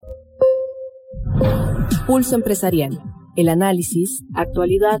Pulso Empresarial. El análisis,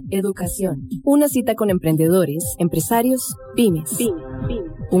 actualidad, educación. Una cita con emprendedores, empresarios, pymes.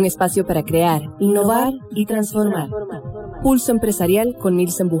 Un espacio para crear, innovar y transformar. Pulso Empresarial con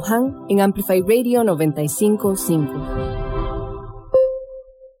Nilsen Buján en Amplify Radio 95.5.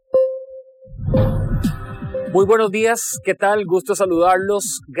 Muy buenos días, ¿qué tal? Gusto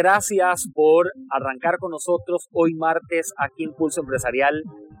saludarlos. Gracias por arrancar con nosotros hoy martes aquí en Pulso Empresarial.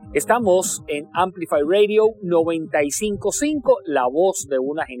 Estamos en Amplify Radio 95.5, la voz de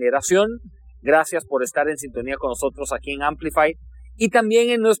una generación. Gracias por estar en sintonía con nosotros aquí en Amplify y también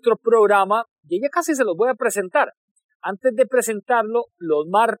en nuestro programa, que ya casi se los voy a presentar. Antes de presentarlo, los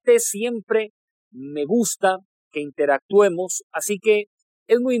martes siempre me gusta que interactuemos, así que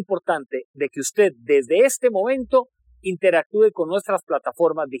es muy importante de que usted desde este momento interactúe con nuestras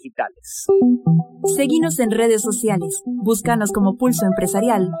plataformas digitales. Seguinos en redes sociales, búscanos como Pulso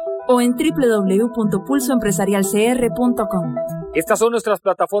Empresarial o en www.pulsoempresarialcr.com. Estas son nuestras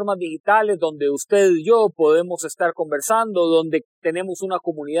plataformas digitales donde usted y yo podemos estar conversando, donde tenemos una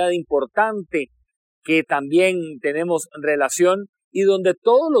comunidad importante que también tenemos relación y donde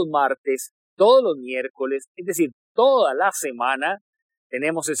todos los martes, todos los miércoles, es decir, toda la semana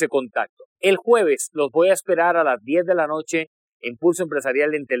tenemos ese contacto. El jueves los voy a esperar a las 10 de la noche en Pulso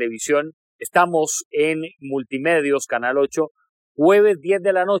Empresarial en televisión. Estamos en Multimedios, Canal 8, jueves 10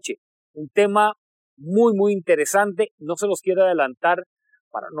 de la noche. Un tema muy interesante. No se los quiero adelantar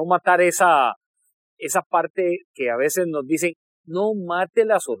para no matar esa parte que a veces nos dicen, no mate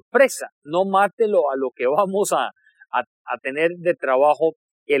la sorpresa, no mátelo a lo que vamos a tener de trabajo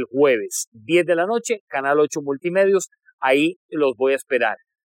el jueves. 10 de la noche, Canal 8 Multimedios, ahí los voy a esperar.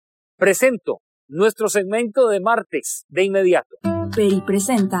 Presento nuestro segmento de martes de inmediato. Peri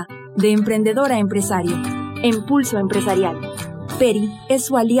presenta De Emprendedor a Empresario, en Pulso Empresarial. Peri es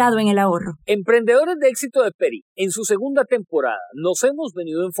su aliado en el ahorro. Emprendedores de éxito de Peri, en su segunda temporada, nos hemos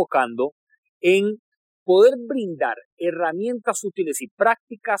venido enfocando en poder brindar herramientas útiles y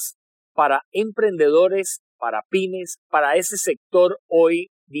prácticas para emprendedores, para pymes, para ese sector hoy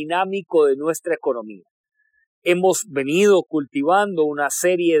dinámico de nuestra economía. Hemos venido cultivando una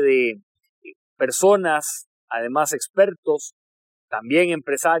serie de personas, además expertos, también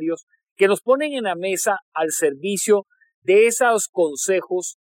empresarios, que nos ponen en la mesa al servicio de esos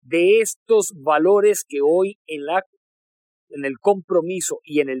consejos, de estos valores que hoy en el compromiso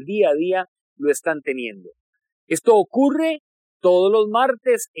y en el día a día lo están teniendo. Esto ocurre todos los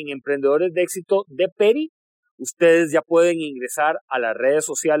martes en Emprendedores de Éxito de Peri. Ustedes ya pueden ingresar a las redes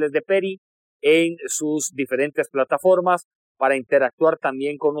sociales de Peri en sus diferentes plataformas para interactuar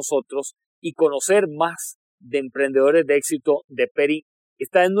también con nosotros y conocer más de Emprendedores de Éxito de Peri.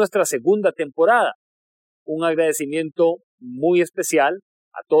 Esta es nuestra segunda temporada. Un agradecimiento muy especial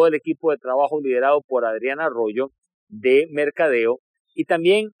a todo el equipo de trabajo liderado por Adriana Arroyo de Mercadeo y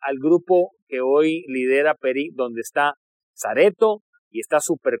también al grupo que hoy lidera Peri, donde está Zareto y está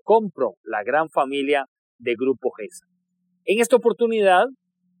Supercompro, la gran familia de Grupo GESA. En esta oportunidad,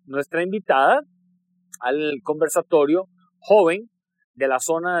 nuestra invitada al conversatorio, joven de la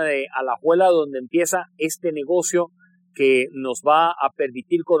zona de Alajuela, donde empieza este negocio que nos va a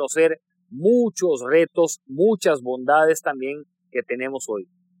permitir conocer muchos retos, muchas bondades también que tenemos hoy.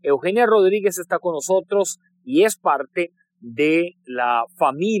 Eugenia Rodríguez está con nosotros y es parte de la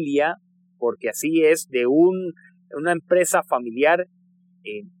familia, porque así es, de una empresa familiar,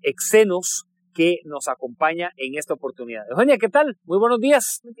 Exenos, que nos acompaña en esta oportunidad. Eugenia, ¿qué tal? Muy buenos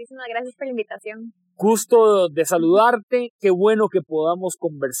días. Muchísimas gracias por la invitación. Gusto de saludarte. Qué bueno que podamos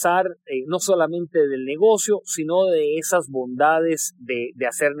conversar no solamente del negocio, sino de esas bondades de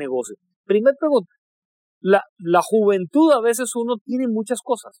hacer negocio. Primer pregunta. La juventud, a veces uno tiene muchas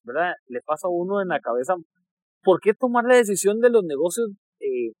cosas, ¿verdad? Le pasa a uno en la cabeza, ¿por qué tomar la decisión de los negocios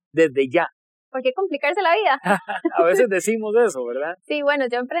desde ya? ¿Por qué complicarse la vida? A veces decimos eso, ¿verdad? Sí, bueno,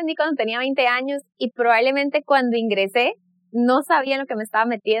 yo emprendí cuando tenía 20 años y probablemente cuando ingresé no sabía en lo que me estaba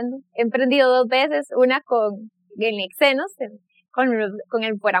metiendo. He emprendido 2 veces, una con Exenos, con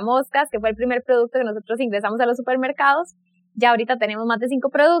el Fuera Moscas, que fue el primer producto que nosotros ingresamos a los supermercados. Ya ahorita tenemos más de 5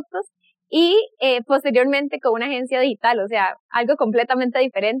 productos y posteriormente con una agencia digital, o sea, algo completamente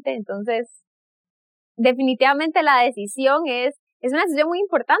diferente. Entonces, definitivamente la decisión es una decisión muy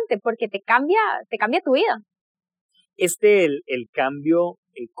importante porque te cambia tu vida. El cambio,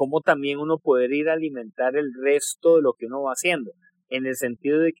 cómo también uno poder ir a alimentar el resto de lo que uno va haciendo, en el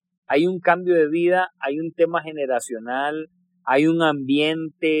sentido de que hay un cambio de vida, hay un tema generacional, hay un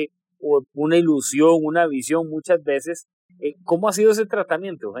ambiente, o una ilusión, una visión muchas veces. ¿Cómo ha sido ese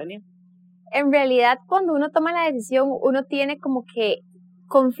tratamiento, Eugenia? En realidad, cuando uno toma la decisión, uno tiene como que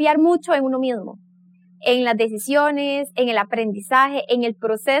confiar mucho en uno mismo. en las decisiones, en el aprendizaje, en el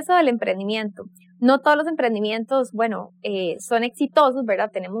proceso del emprendimiento. No todos los emprendimientos, son exitosos, ¿verdad?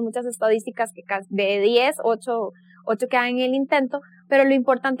 Tenemos muchas estadísticas que de 10, 8 quedan en el intento, pero lo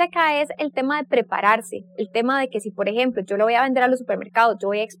importante acá es el tema de prepararse, el tema de que si, por ejemplo, yo lo voy a vender a los supermercados, yo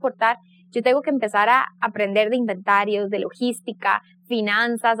voy a exportar, yo tengo que empezar a aprender de inventarios, de logística,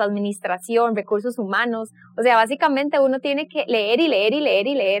 finanzas, administración, recursos humanos. O sea, básicamente uno tiene que leer y leer y leer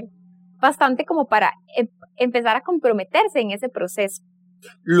y leer bastante como para empezar a comprometerse en ese proceso.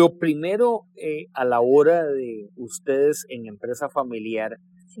 Lo primero a la hora de ustedes en empresa familiar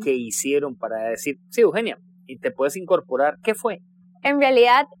que hicieron para decir, sí, Eugenia, y te puedes incorporar, ¿qué fue? En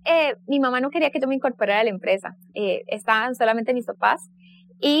realidad, mi mamá no quería que yo me incorporara a la empresa. Estaban solamente mis papás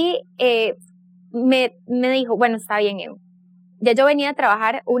y me dijo, bueno, está bien, Evo. Ya yo venía a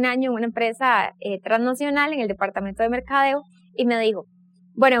trabajar un año en una empresa transnacional en el departamento de mercadeo y me dijo,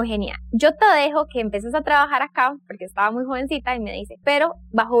 bueno, Eugenia, yo te dejo que empieces a trabajar acá porque estaba muy jovencita y me dice, pero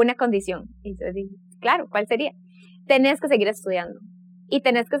bajo una condición. Y yo dije, claro, ¿cuál sería? Tenés que seguir estudiando y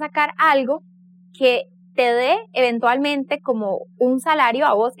tenés que sacar algo que te dé eventualmente como un salario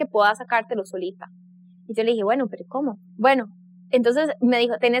a vos que puedas sacártelo solita. Y yo le dije, bueno, pero ¿cómo? Bueno, entonces me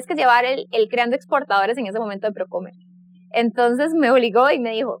dijo, tenés que llevar el creando exportadores en ese momento de Procomer. Entonces me obligó y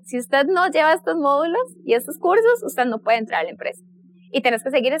me dijo, si usted no lleva estos módulos y estos cursos, usted no puede entrar a la empresa. Y tenés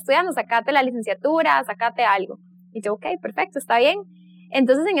que seguir estudiando, sacate la licenciatura, sacate algo. Y yo, ok, perfecto, está bien.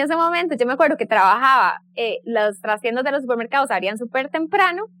 Entonces en ese momento yo me acuerdo que trabajaba, las trastiendas de los supermercados abrían súper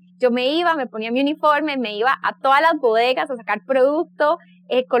temprano. Yo me iba, me ponía mi uniforme, me iba a todas las bodegas a sacar producto,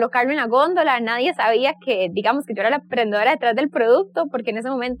 colocarlo en la góndola. Nadie sabía que, digamos, que yo era la emprendedora detrás del producto, porque en ese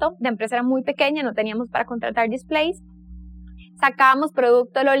momento la empresa era muy pequeña, no teníamos para contratar displays. Sacábamos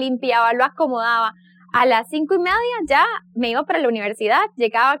producto, lo limpiaba, lo acomodaba. A las 5:30 ya me iba para la universidad,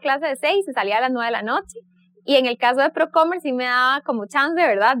 llegaba a clase de 6 y salía a las 9 de la noche. Y en el caso de Procomer sí me daba como chance,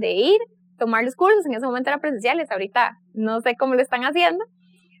 ¿verdad?, de ir, tomar los cursos. En ese momento eran presenciales, ahorita no sé cómo lo están haciendo.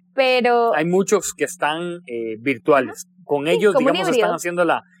 Pero hay muchos que están virtuales. Con ellos, digamos, están haciendo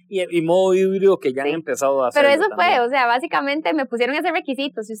y modo híbrido que ya han empezado a hacer. Pero eso también. fue, o sea, básicamente me pusieron ese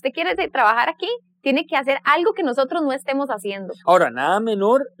requisito. Si usted quiere trabajar aquí, tiene que hacer algo que nosotros no estemos haciendo. Ahora, nada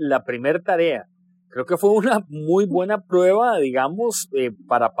menor, la primera tarea. Creo que fue una muy buena prueba, digamos,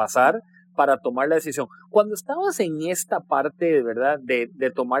 para pasar, para tomar la decisión. Cuando estabas en esta parte, ¿verdad?,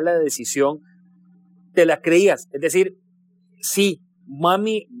 de tomar la decisión, ¿te la creías? Es decir, sí,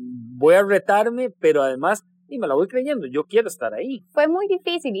 mami, voy a retarme, pero además, y me la voy creyendo, yo quiero estar ahí. Fue muy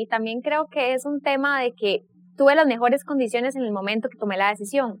difícil y también creo que es un tema de que tuve las mejores condiciones en el momento que tomé la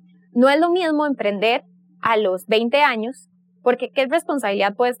decisión. No es lo mismo emprender a los 20 años, porque ¿qué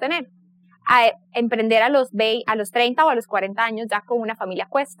responsabilidad puedes tener? A emprender a los 30 o a los 40 años ya con una familia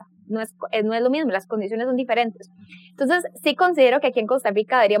cuesta. No es lo mismo, las condiciones son diferentes. Entonces, sí considero que aquí en Costa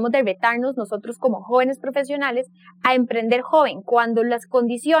Rica deberíamos de retarnos nosotros como jóvenes profesionales a emprender joven, cuando las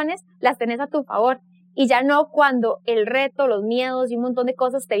condiciones las tenés a tu favor y ya no cuando el reto, los miedos y un montón de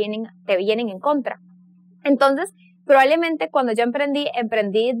cosas te vienen en contra. Entonces, probablemente cuando yo emprendí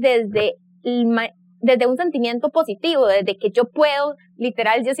desde un sentimiento positivo, desde que yo puedo,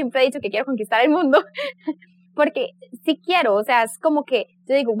 literal, yo siempre he dicho que quiero conquistar el mundo, porque sí quiero, o sea, es como que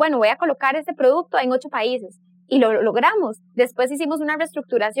yo digo, bueno, voy a colocar este producto en 8 países, y lo logramos. Después hicimos una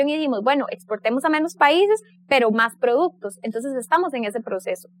reestructuración y dijimos, bueno, exportemos a menos países, pero más productos, entonces estamos en ese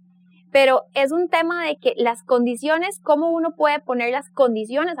proceso. Pero es un tema de que las condiciones, cómo uno puede poner las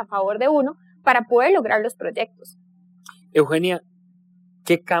condiciones a favor de uno para poder lograr los proyectos. Eugenia,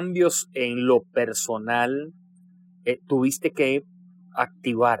 ¿qué cambios en lo personal tuviste que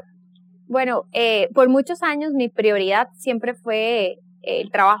activar? Bueno, por muchos años mi prioridad siempre fue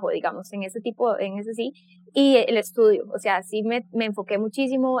el trabajo, digamos, en ese sí, y el estudio. O sea, sí me enfoqué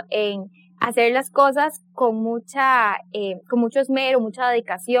muchísimo en hacer las cosas con mucho esmero, mucha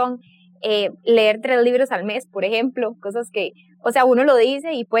dedicación, leer 3 libros al mes, por ejemplo, cosas que, o sea, uno lo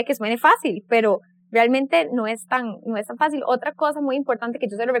dice y puede que suene fácil, pero realmente no es tan fácil. Otra cosa muy importante que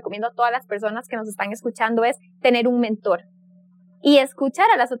yo se lo recomiendo a todas las personas que nos están escuchando es tener un mentor y escuchar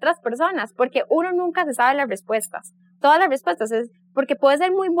a las otras personas, porque uno nunca se sabe las respuestas. Todas las respuestas es porque puede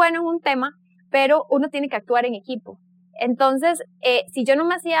ser muy bueno en un tema, pero uno tiene que actuar en equipo. Entonces, si yo no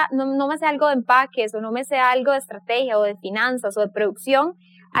me sé algo de empaques o no me sé algo de estrategia o de finanzas o de producción,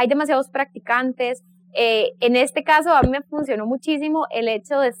 hay demasiados practicantes. En este caso a mí me funcionó muchísimo el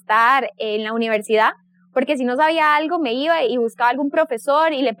hecho de estar en la universidad, porque si no sabía algo me iba y buscaba algún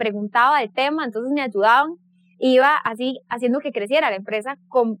profesor y le preguntaba del tema, entonces me ayudaban, iba así haciendo que creciera la empresa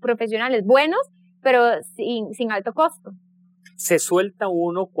con profesionales buenos, pero sin alto costo. Se suelta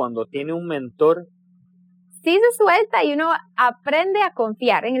uno cuando tiene un mentor sí se suelta y uno aprende a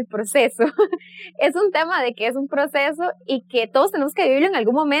confiar en el proceso. Es un tema de que es un proceso y que todos tenemos que vivirlo en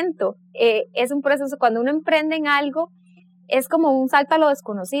algún momento. Es un proceso, cuando uno emprende en algo, es como un salto a lo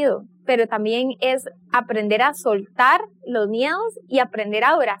desconocido, pero también es aprender a soltar los miedos y aprender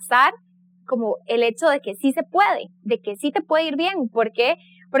a abrazar como el hecho de que sí se puede, de que sí te puede ir bien. ¿Por qué?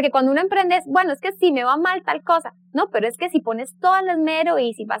 Porque cuando uno emprende es, bueno, es que si me va mal tal cosa. No, pero es que si pones todo el esmero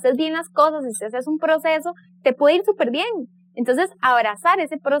y si haces bien las cosas y si haces un proceso, te puede ir súper bien. Entonces, abrazar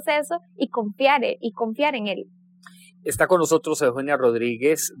ese proceso y confiar en él. Está con nosotros Eugenia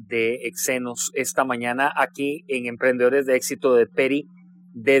Rodríguez de Exenos esta mañana aquí en Emprendedores de Éxito de Peri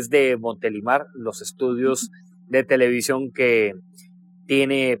desde Montelimar, los estudios de televisión que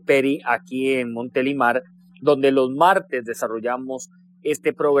tiene Peri aquí en Montelimar, donde los martes desarrollamos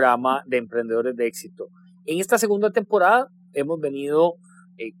este programa de Emprendedores de Éxito. En esta segunda temporada hemos venido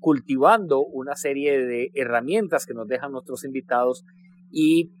cultivando una serie de herramientas que nos dejan nuestros invitados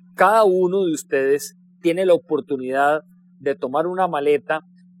y cada uno de ustedes tiene la oportunidad de tomar una maleta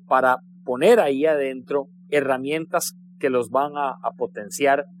para poner ahí adentro herramientas que los van a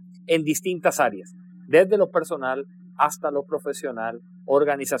potenciar en distintas áreas, desde lo personal hasta lo profesional,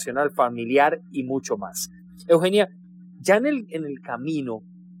 organizacional, familiar y mucho más. Eugenia, ya en el camino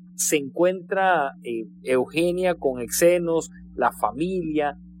se encuentra Eugenia con Exenos, la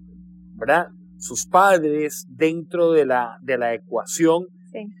familia, ¿verdad? Sus padres dentro de la ecuación.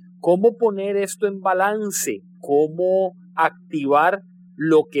 Sí. ¿Cómo poner esto en balance? ¿Cómo activar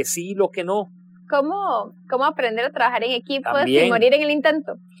lo que sí y lo que no? ¿Cómo aprender a trabajar en equipo También. sin morir en el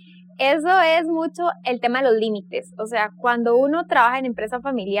intento? Eso es mucho el tema de los límites. O sea, cuando uno trabaja en empresa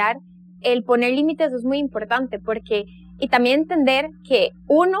familiar, el poner límites es muy importante y también entender que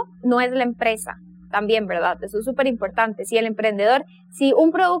uno no es la empresa. También, ¿verdad? Eso es súper importante. Si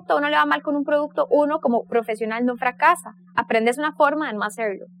un producto, uno le va mal con un producto, uno como profesional no fracasa. Aprendes una forma de no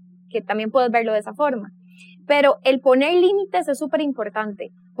hacerlo, que también puedes verlo de esa forma. Pero el poner límites es súper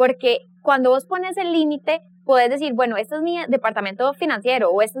importante, porque cuando vos pones el límite, puedes decir, bueno, este es mi departamento financiero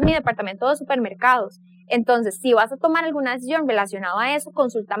o este es mi departamento de supermercados. Entonces, si vas a tomar alguna decisión relacionada a eso,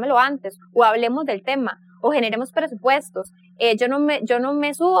 consúltamelo antes o hablemos del tema o generemos presupuestos. Yo no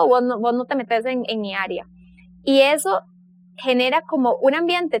me subo, vos no te metes en mi área. Y eso genera como un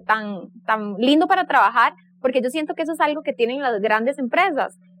ambiente tan lindo para trabajar, porque yo siento que eso es algo que tienen las grandes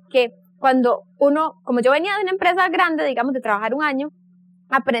empresas, que cuando como yo venía de una empresa grande, digamos, de trabajar un año,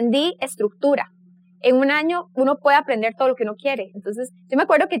 aprendí estructura. En un año uno puede aprender todo lo que uno quiere. Entonces, yo me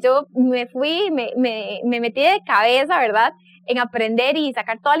acuerdo que yo me metí de cabeza, ¿verdad?, en aprender y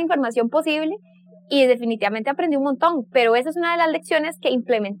sacar toda la información posible y definitivamente aprendí un montón. Pero esa es una de las lecciones que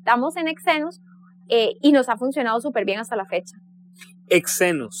implementamos en Exenos y nos ha funcionado súper bien hasta la fecha.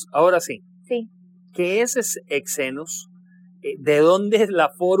 Exenos, ahora sí. Sí. ¿Qué es Exenos? ¿De dónde la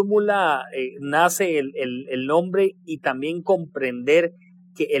fórmula nace el nombre y también comprender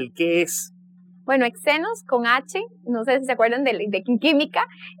el qué es? Bueno, Exenos con H, no sé si se acuerdan de química,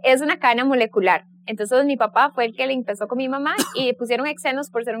 es una cadena molecular. Entonces mi papá fue el que le empezó con mi mamá y pusieron Exenos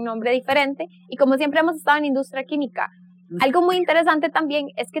por ser un nombre diferente. Y como siempre hemos estado en industria química, algo muy interesante también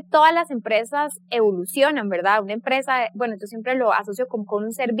es que todas las empresas evolucionan, ¿verdad? Una empresa, bueno, yo siempre lo asocio con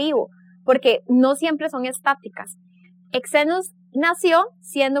un ser vivo, porque no siempre son estáticas. Exenos nació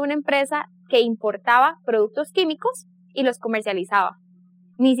siendo una empresa que importaba productos químicos y los comercializaba.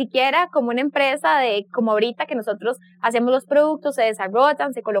 Ni siquiera como una empresa como ahorita que nosotros hacemos los productos, se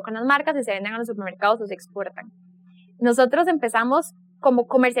desarrollan, se colocan las marcas y se venden a los supermercados o se exportan. Nosotros empezamos como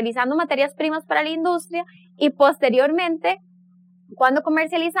comercializando materias primas para la industria y posteriormente, cuando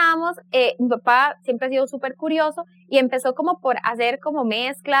comercializamos, mi papá siempre ha sido súper curioso y empezó como por hacer como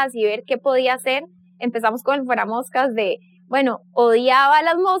mezclas y ver qué podía hacer. Empezamos con el fueramoscas odiaba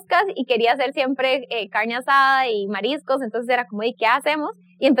las moscas y quería hacer siempre carne asada y mariscos, entonces era como, ¿y qué hacemos?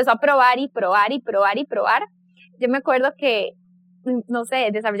 Y empezó a probar y probar y probar y probar. Yo me acuerdo que, no sé,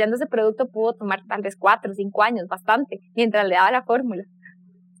 desarrollando ese producto pudo tomar tal vez 4 o 5 años, bastante, mientras le daba la fórmula.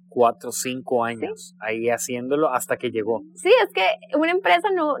 4 o 5 años, ¿sí? Ahí haciéndolo hasta que llegó. Sí, es que una empresa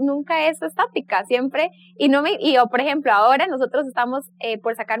nunca es estática, siempre, por ejemplo, ahora nosotros estamos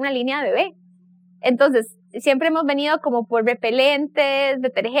por sacar una línea de bebé. Entonces, siempre hemos venido como por repelentes,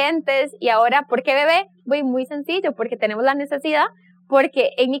 detergentes, y ahora, ¿por qué bebé? Muy sencillo, porque tenemos la necesidad,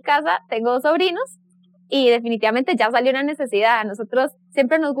 porque en mi casa tengo 2 sobrinos, y definitivamente ya salió una necesidad. A nosotros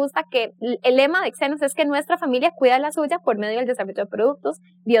siempre nos gusta que el lema de Exenos es que nuestra familia cuida la suya por medio del desarrollo de productos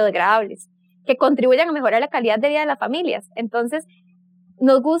biodegradables, que contribuyan a mejorar la calidad de vida de las familias. Entonces,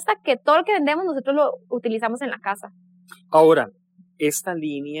 nos gusta que todo lo que vendemos nosotros lo utilizamos en la casa. Ahora, esta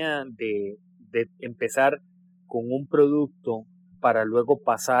línea de empezar con un producto para luego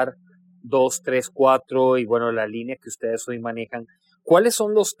pasar 2, 3, 4 y bueno, la línea que ustedes hoy manejan, ¿cuáles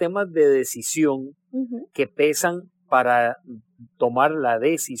son los temas de decisión que pesan para tomar la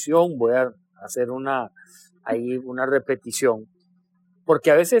decisión? Voy a hacer una repetición,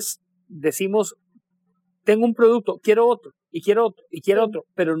 porque a veces decimos, tengo un producto, quiero otro, y quiero otro, y quiero otro,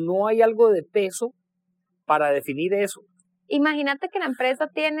 pero no hay algo de peso para definir eso. Imagínate que la empresa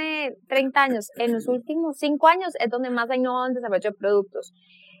tiene 30 años, en los últimos 5 años es donde más ha innovado en desarrollo de productos.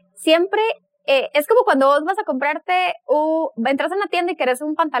 Siempre es como cuando vos vas a comprarte, entras a una tienda y querés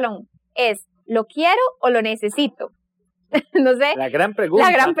un pantalón, es, ¿lo quiero o lo necesito? No sé. La gran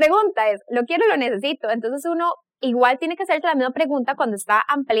pregunta Es, ¿lo quiero o lo necesito? Entonces uno igual tiene que hacerte la misma pregunta cuando está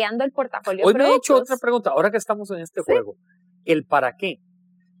ampliando el portafolio Hoy de productos. me he hecho otra pregunta, ahora que estamos en este juego, el para qué.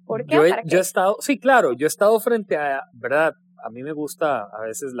 ¿Por qué? Yo he estado, sí, claro, yo he estado frente a, ¿verdad? A mí me gusta a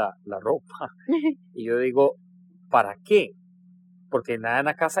veces la ropa y yo digo, ¿para qué? Porque nada en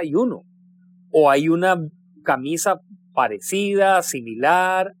la casa hay uno. O hay una camisa parecida,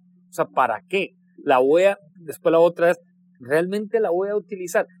 similar, o sea, ¿para qué? Después la otra es, ¿realmente la voy a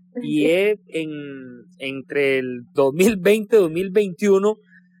utilizar? Y entre el 2020 y 2021,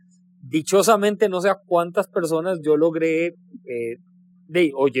 dichosamente no sé a cuántas personas yo logré,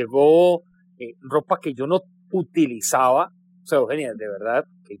 o llegó ropa que yo no utilizaba, o sea, Eugenia, de verdad,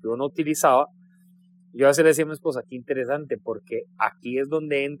 que yo no utilizaba. Yo a veces le decía a mi esposa, qué interesante, porque aquí es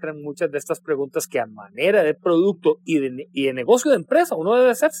donde entran muchas de estas preguntas que a manera de producto y de negocio de empresa uno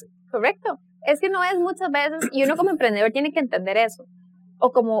debe hacerse. Correcto. Es que no es muchas veces, y uno como emprendedor tiene que entender eso,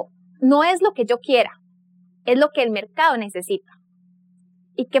 o como, no es lo que yo quiera, es lo que el mercado necesita.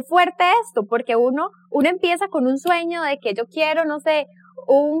 Y qué fuerte esto, porque uno empieza con un sueño de que yo quiero, no sé,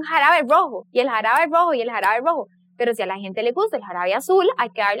 un jarabe rojo, y el jarabe rojo, y el jarabe rojo. Pero si a la gente le gusta el jarabe azul, hay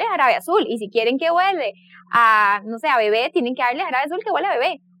que darle jarabe azul. Y si quieren que huele a, no sé, a bebé, tienen que darle jarabe azul que huele a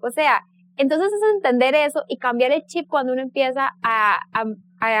bebé. O sea, entonces es entender eso y cambiar el chip cuando uno empieza a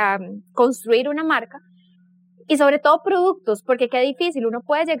construir una marca. Y sobre todo productos, porque qué difícil. Uno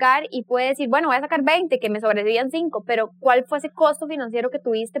puede llegar y puede decir, bueno, voy a sacar 20, que me sobrevivían 5, pero ¿cuál fue ese costo financiero que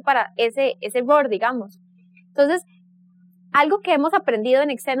tuviste para ese error, digamos? Entonces, algo que hemos aprendido en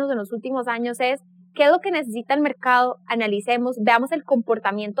Excenos en los últimos años es qué es lo que necesita el mercado, analicemos, veamos el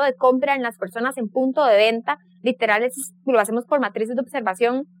comportamiento de compra en las personas en punto de venta, literal, lo hacemos por matrices de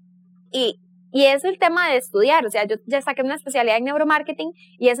observación y es el tema de estudiar, o sea, yo ya saqué una especialidad en neuromarketing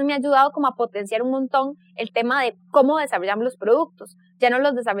y eso me ha ayudado como a potenciar un montón el tema de cómo desarrollamos los productos. Ya no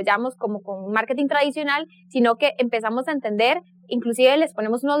los desarrollamos como con marketing tradicional, sino que empezamos a entender, inclusive les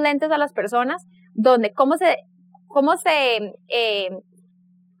ponemos unos lentes a las personas donde cómo se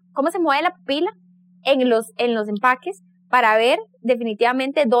mueve la pupila en los empaques para ver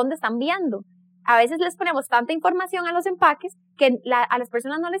definitivamente dónde están viendo. A veces les ponemos tanta información a los empaques que a las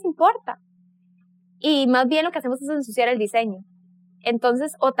personas no les importa. Y más bien lo que hacemos es ensuciar el diseño.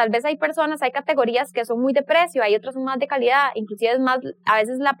 Entonces, o tal vez hay categorías que son muy de precio, hay otras son más de calidad, inclusive es más, a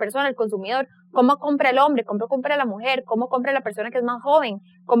veces la persona, el consumidor, cómo compra el hombre, cómo compra la mujer, cómo compra la persona que es más joven,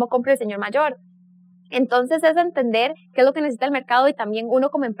 cómo compra el señor mayor. Entonces es entender qué es lo que necesita el mercado y también uno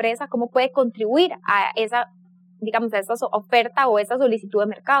como empresa, cómo puede contribuir a esa oferta o esa solicitud de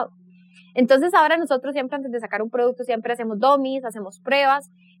mercado. Entonces ahora nosotros siempre antes de sacar un producto siempre hacemos dummies, hacemos pruebas,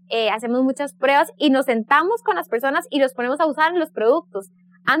 hacemos muchas pruebas y nos sentamos con las personas y los ponemos a usar los productos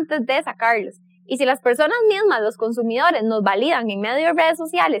antes de sacarlos. Y si las personas mismas, los consumidores, nos validan en medio de redes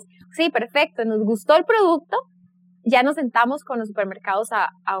sociales, sí, perfecto, nos gustó el producto, ya nos sentamos con los supermercados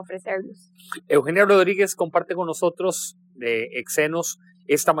a ofrecerlos. Eugenia Rodríguez comparte con nosotros de Excenos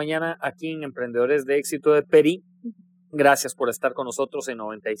esta mañana aquí en Emprendedores de Éxito de Peri. Gracias por estar con nosotros en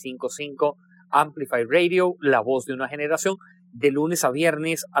 95.5 Amplify Radio, la voz de una generación. De lunes a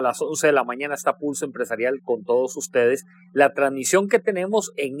viernes a las 11 de la mañana está Pulso Empresarial con todos ustedes. La transmisión que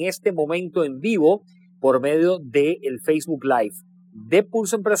tenemos en este momento en vivo por medio del Facebook Live de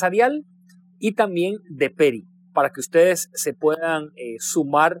Pulso Empresarial y también de Peri, para que ustedes se puedan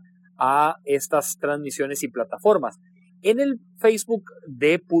sumar a estas transmisiones y plataformas. En el Facebook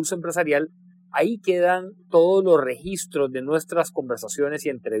de Pulso Empresarial, ahí quedan todos los registros de nuestras conversaciones y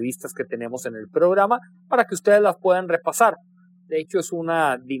entrevistas que tenemos en el programa para que ustedes las puedan repasar. De hecho, es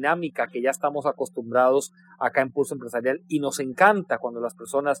una dinámica que ya estamos acostumbrados acá en Pulso Empresarial y nos encanta cuando las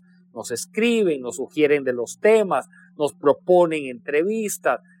personas nos escriben, nos sugieren de los temas, nos proponen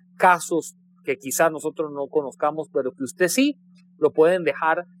entrevistas, casos que quizás nosotros no conozcamos, pero que usted sí lo pueden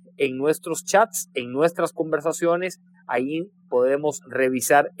dejar en nuestros chats, en nuestras conversaciones. Ahí podemos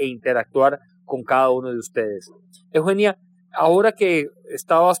revisar e interactuar con cada uno de ustedes. Eugenia, ahora que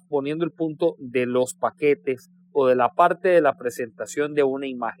estabas poniendo el punto de los paquetes, o de la parte de la presentación de una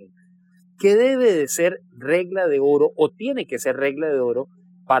imagen. ¿Qué debe de ser regla de oro o tiene que ser regla de oro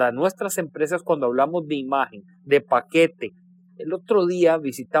para nuestras empresas cuando hablamos de imagen, de paquete? El otro día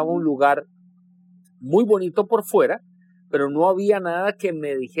visitaba un lugar muy bonito por fuera, pero no había nada que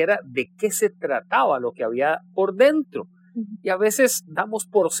me dijera de qué se trataba lo que había por dentro. Y a veces damos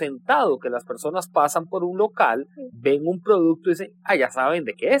por sentado que las personas pasan por un local, ven un producto y dicen, ya saben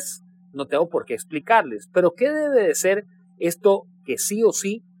de qué es, no tengo por qué explicarles. Pero ¿qué debe de ser esto que sí o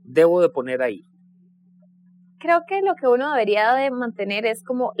sí debo de poner ahí? Creo que lo que uno debería de mantener es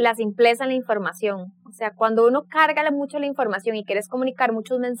como la simpleza en la información. O sea, cuando uno carga mucho la información y quieres comunicar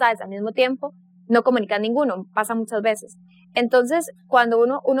muchos mensajes al mismo tiempo, no comunicas ninguno, pasa muchas veces. Entonces, cuando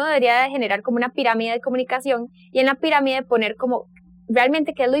uno debería de generar como una pirámide de comunicación y en la pirámide poner como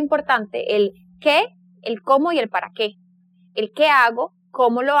realmente qué es lo importante, el qué, el cómo y el para qué. El qué hago,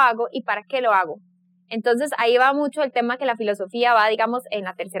 cómo lo hago y para qué lo hago. Entonces, ahí va mucho el tema que la filosofía va, digamos, en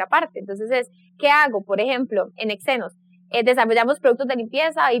la tercera parte. Entonces, ¿qué hago? Por ejemplo, en Exenos, desarrollamos productos de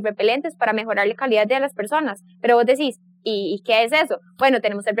limpieza y repelentes para mejorar la calidad de las personas. Pero vos decís, ¿y qué es eso? Bueno,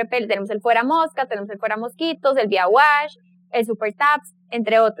 tenemos el fuera mosca, tenemos el fuera mosquitos, el Via Wash, el Super Tabs,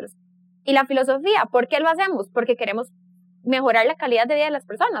 entre otros. Y la filosofía, ¿por qué lo hacemos? Porque queremos mejorar la calidad de vida de las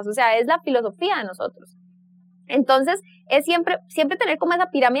personas. O sea, es la filosofía de nosotros. Entonces, es siempre tener como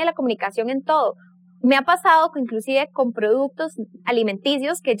esa pirámide de la comunicación en todo. Me ha pasado inclusive con productos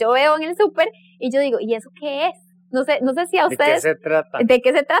alimenticios que yo veo en el súper y yo digo, ¿y eso qué es? No sé si a ustedes... ¿De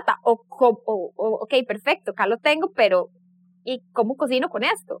qué se trata? Ok, perfecto, acá lo tengo, pero ¿y cómo cocino con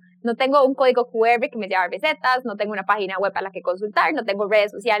esto? No tengo un código QR que me lleva recetas, no tengo una página web a la que consultar, no tengo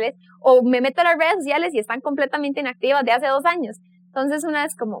redes sociales, o me meto a las redes sociales y están completamente inactivas de hace 2 años. Entonces una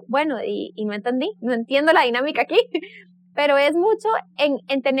vez como, bueno, y no entiendo la dinámica aquí. Pero es mucho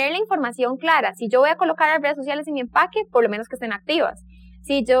en tener la información clara. Si yo voy a colocar las redes sociales en mi empaque, por lo menos que estén activas.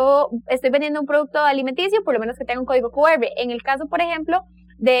 Si yo estoy vendiendo un producto alimenticio, por lo menos que tenga un código QR. En el caso, por ejemplo,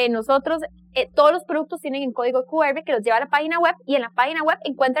 de nosotros, todos los productos tienen un código QR que los lleva a la página web y en la página web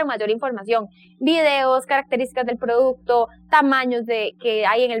encuentran mayor información. Videos, características del producto, tamaños que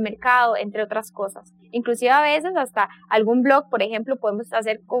hay en el mercado, entre otras cosas. Inclusive a veces hasta algún blog, por ejemplo, podemos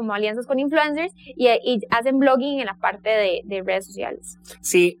hacer como alianzas con influencers y hacen blogging en la parte de redes sociales.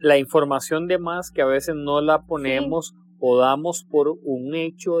 Sí, la información de más que a veces no la ponemos o damos por un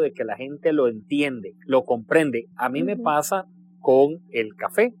hecho de que la gente lo entiende, lo comprende. A mí me pasa con el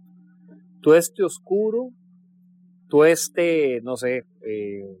café. Tueste oscuro, tueste, no sé,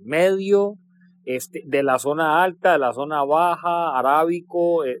 medio, de la zona alta, de la zona baja,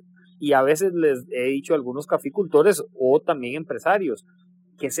 arábico, y a veces les he dicho a algunos caficultores o también empresarios,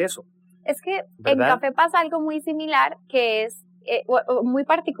 ¿qué es eso? Es que ¿verdad? En café pasa algo muy similar, que es muy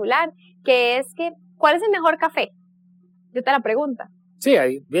particular, que es que, ¿cuál es el mejor café? Yo te la pregunto. Sí,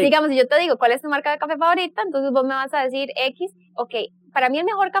 ahí. Digamos, si yo te digo, ¿cuál es tu marca de café favorita? Entonces vos me vas a decir X, ok, para mí el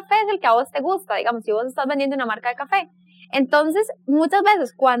mejor café es el que a vos te gusta, digamos, si vos estás vendiendo una marca de café. Entonces, muchas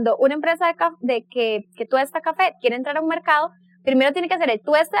veces cuando una empresa que tuesta café quiere entrar a un mercado, primero tiene que hacer el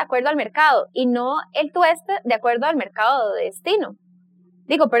tueste de acuerdo al mercado y no el tueste de acuerdo al mercado de destino.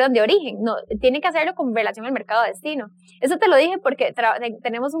 De origen. No, tiene que hacerlo con relación al mercado de destino. Eso te lo dije porque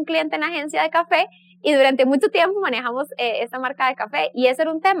tenemos un cliente en la agencia de café y durante mucho tiempo manejamos esta marca de café y ese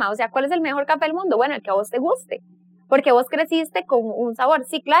era un tema. O sea, ¿cuál es el mejor café del mundo? Bueno, el que a vos te guste. Porque vos creciste con un sabor.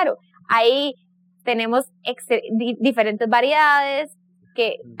 Sí, claro, ahí tenemos diferentes variedades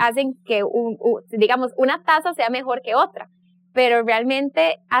que hacen que, digamos, una taza sea mejor que otra. Pero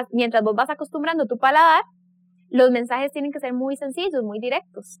realmente, mientras vos vas acostumbrando tu paladar, los mensajes tienen que ser muy sencillos, muy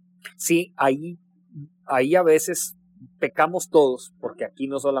directos. Sí, ahí a veces pecamos todos, porque aquí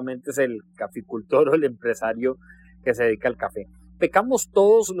no solamente es el caficultor o el empresario que se dedica al café. Pecamos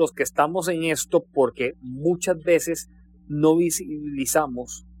todos los que estamos en esto porque muchas veces no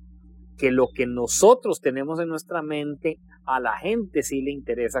visibilizamos que lo que nosotros tenemos en nuestra mente a la gente sí le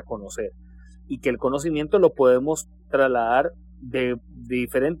interesa conocer y que el conocimiento lo podemos trasladar de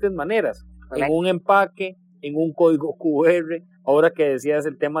diferentes maneras. Correcto. En un empaque, en un código QR. Ahora que decías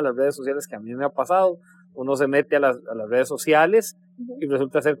el tema de las redes sociales, que a mí me ha pasado, uno se mete a las redes sociales y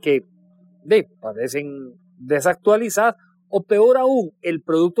resulta ser que parecen desactualizadas, o peor aún, el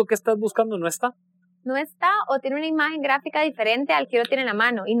producto que estás buscando no está. No está, o tiene una imagen gráfica diferente al que uno tiene en la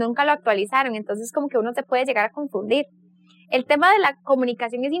mano y nunca lo actualizaron, entonces como que uno se puede llegar a confundir. El tema de la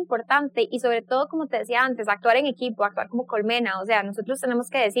comunicación es importante y sobre todo, como te decía antes, actuar en equipo, actuar como colmena. O sea, nosotros tenemos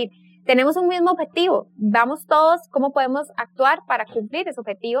que decir, tenemos un mismo objetivo, vamos todos, ¿cómo podemos actuar para cumplir ese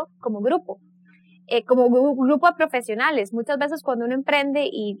objetivo como grupo? Como un grupo de profesionales. Muchas veces cuando uno emprende,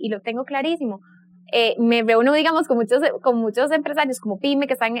 y lo tengo clarísimo, me reúno, digamos, con muchos empresarios como pyme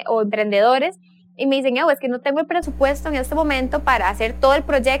que están, o emprendedores, y me dicen, es que no tengo el presupuesto en este momento para hacer todo el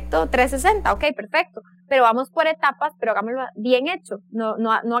proyecto 360, ok, perfecto, pero vamos por etapas, pero hagámoslo bien hecho,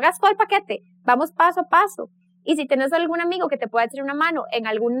 no hagas todo el paquete, vamos paso a paso, y si tienes algún amigo que te pueda echar una mano en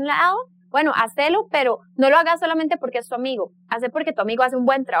algún lado, bueno, hacelo, pero no lo hagas solamente porque es tu amigo, hazlo porque tu amigo hace un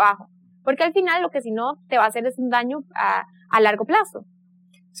buen trabajo, porque al final lo que si no te va a hacer es un daño a largo plazo.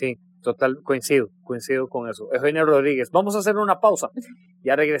 Sí, total, coincido con eso. Eugenia Rodríguez, vamos a hacer una pausa.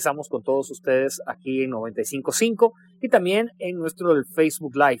 Ya regresamos con todos ustedes aquí en 95.5 y también en nuestro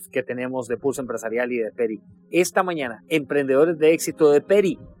Facebook Live que tenemos de Pulso Empresarial y de Peri. Esta mañana, Emprendedores de Éxito de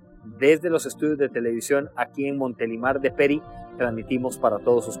Peri, desde los estudios de televisión aquí en Montelimar de Peri, transmitimos para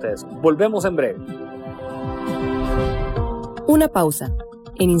todos ustedes. Volvemos en breve. Una pausa.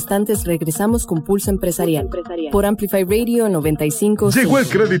 En instantes regresamos con Pulso Empresarial por Amplify Radio 95.5. Llegó el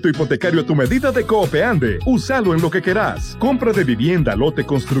crédito hipotecario a tu medida de Coopeande. Úsalo en lo que querás. Compra de vivienda, lote,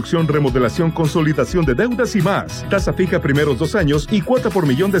 construcción, remodelación, consolidación de deudas y más. Tasa fija primeros 2 años y cuota por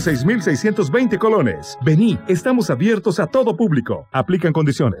millón de 6.620 colones. Vení, estamos abiertos a todo público. Aplican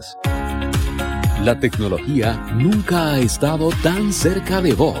condiciones. La tecnología nunca ha estado tan cerca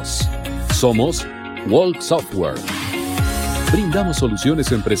de vos. Somos Walk Software. Brindamos soluciones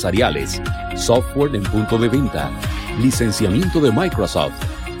empresariales, software en punto de venta, licenciamiento de Microsoft,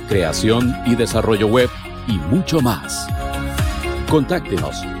 creación y desarrollo web y mucho más.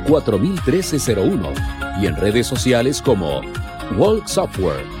 Contáctenos 401301 y en redes sociales como Walk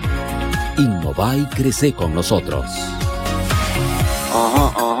Software. Innova y crece con nosotros.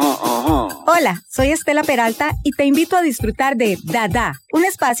 Hola, soy Estela Peralta y te invito a disfrutar de Dada, un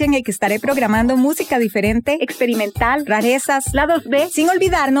espacio en el que estaré programando música diferente, experimental, rarezas, lados B, sin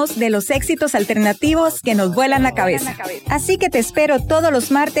olvidarnos de los éxitos alternativos que nos vuelan la cabeza. Así que te espero todos los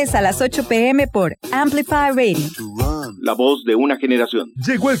martes a las 8 p.m. por Amplify Radio. La voz de una generación.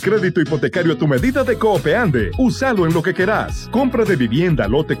 Llegó el crédito hipotecario a tu medida de Coopeande. Úsalo en lo que querás. Compra de vivienda,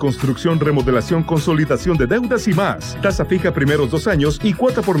 lote, construcción, remodelación, consolidación de deudas y más. Tasa fija primeros 2 años y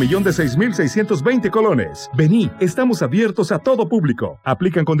cuota por millón de 6.620 colones. Vení, estamos abiertos a todo público.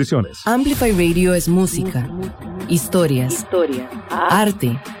 Aplican condiciones. Amplify Radio es música, historias,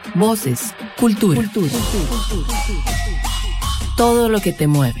 arte, voces, cultura. Todo lo que te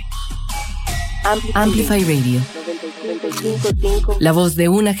mueve. Amplify Radio. La voz de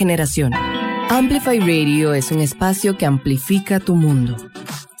una generación. Amplify Radio es un espacio que amplifica tu mundo.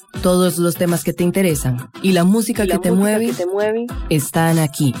 Todos los temas que te interesan y la música que te mueve están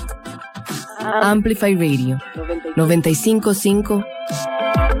aquí. Amplify Radio 95.5.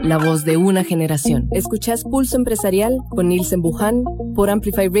 La voz de una generación. Escuchás Pulso Empresarial con Nilsen Buján por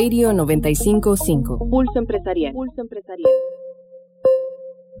Amplify Radio 95.5. Pulso Empresarial.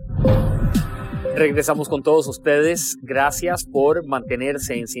 Regresamos con todos ustedes. Gracias por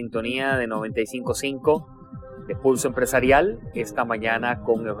mantenerse en sintonía de 95.5 de Pulso Empresarial. Esta mañana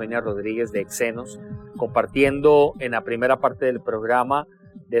con Eugenia Rodríguez de Exenos, compartiendo en la primera parte del programa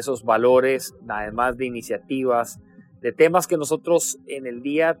de esos valores, además de iniciativas, de temas que nosotros en el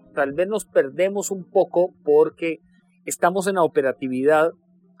día tal vez nos perdemos un poco porque estamos en la operatividad.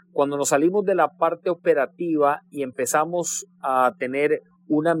 Cuando nos salimos de la parte operativa y empezamos a tener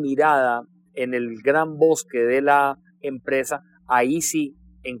una mirada en el gran bosque de la empresa, ahí sí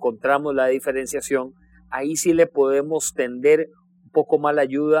encontramos la diferenciación, ahí sí le podemos tender un poco más la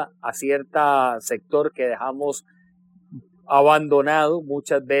ayuda a cierto sector que dejamos abandonado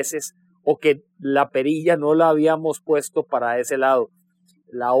muchas veces o que la perilla no la habíamos puesto para ese lado.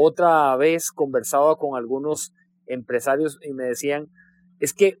 La otra vez conversaba con algunos empresarios y me decían,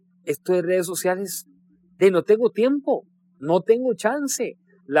 es que esto de redes sociales, no tengo tiempo, no tengo chance.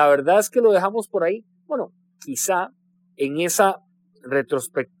 La verdad es que lo dejamos por ahí. Bueno, quizá en esa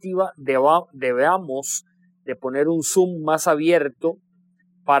retrospectiva debamos de poner un zoom más abierto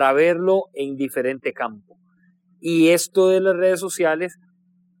para verlo en diferente campo. Y esto de las redes sociales,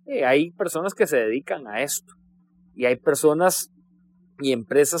 hay personas que se dedican a esto. Y hay personas y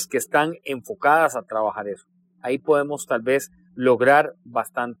empresas que están enfocadas a trabajar eso. Ahí podemos tal vez lograr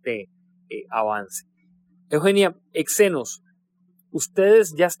bastante avance. Eugenia, Exenos,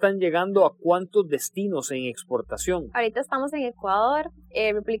 ¿ustedes ya están llegando a cuántos destinos en exportación? Ahorita estamos en Ecuador,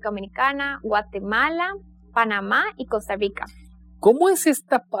 República Dominicana, Guatemala, Panamá y Costa Rica. ¿Cómo es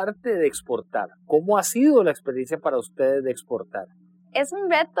esta parte de exportar? ¿Cómo ha sido la experiencia para ustedes de exportar? Es un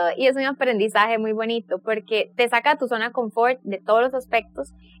reto y es un aprendizaje muy bonito porque te saca de tu zona de confort de todos los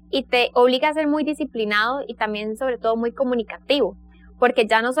aspectos y te obliga a ser muy disciplinado y también sobre todo muy comunicativo, porque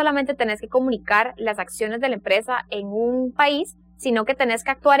ya no solamente tenés que comunicar las acciones de la empresa en un país, sino que tenés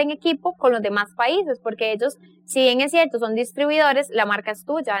que actuar en equipo con los demás países, porque ellos, si bien es cierto, son distribuidores, la marca es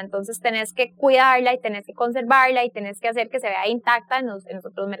tuya, entonces tenés que cuidarla y tenés que conservarla y tenés que hacer que se vea intacta en los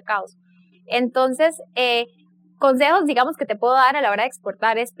otros mercados. Entonces, consejos, digamos, que te puedo dar a la hora de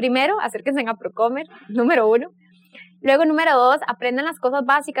exportar es, primero, acérquense a Procomer, número 1. Luego, número 2, aprendan las cosas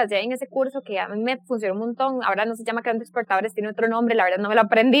básicas, lleven ese curso que a mí me funcionó un montón, ahora no se llama Creando Exportadores, tiene otro nombre, la verdad no me lo he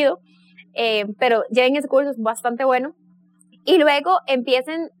aprendido, pero lleven ese curso, es bastante bueno. Y luego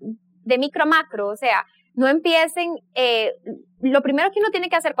empiecen de micro a macro, o sea, no empiecen, lo primero que uno tiene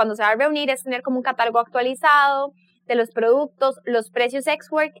que hacer cuando se va a reunir es tener como un catálogo actualizado de los productos, los precios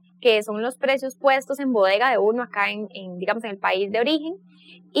ex-work, que son los precios puestos en bodega de uno acá digamos, en el país de origen,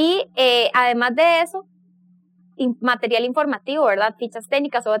 y además de eso, material informativo, ¿verdad? Fichas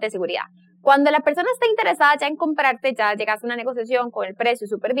técnicas o de seguridad. Cuando la persona está interesada ya en comprarte, ya llegaste a una negociación con el precio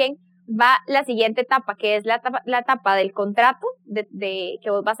súper bien, va la siguiente etapa, que es la etapa del contrato que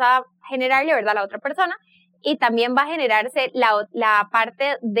vos vas a generarle, ¿verdad?, a la otra persona, y también va a generarse la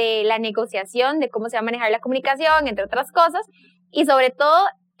parte de la negociación, de cómo se va a manejar la comunicación, entre otras cosas, y sobre todo,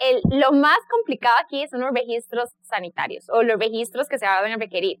 lo más complicado aquí son los registros sanitarios, o los registros que se van a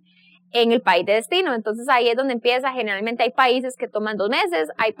requerir en el país de destino. Entonces ahí es donde empieza, generalmente hay países que toman 2 meses,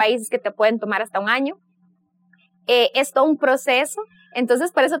 hay países que te pueden tomar hasta 1 año, es todo un proceso.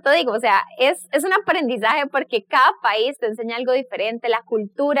 Entonces por eso te digo, o sea, es un aprendizaje porque cada país te enseña algo diferente, la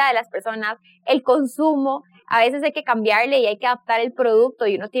cultura de las personas, el consumo, a veces hay que cambiarle y hay que adaptar el producto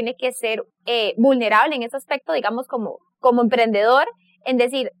y uno tiene que ser vulnerable en ese aspecto, digamos, como emprendedor, en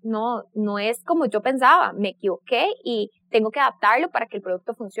decir, no es como yo pensaba, me equivoqué y tengo que adaptarlo para que el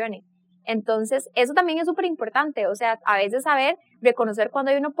producto funcione. Entonces, eso también es súper importante, o sea, a veces saber reconocer cuando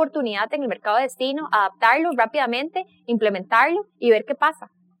hay una oportunidad en el mercado de destino, adaptarlo rápidamente, implementarlo y ver qué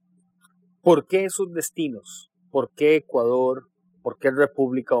pasa. ¿Por qué esos destinos? ¿Por qué Ecuador? ¿Por qué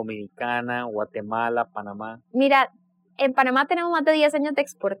República Dominicana, Guatemala, Panamá? Mira, en Panamá tenemos más de 10 años de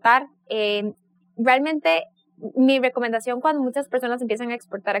exportar. Realmente, mi recomendación cuando muchas personas empiezan a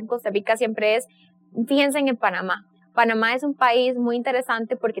exportar en Costa Rica siempre es, fíjense en Panamá. Panamá es un país muy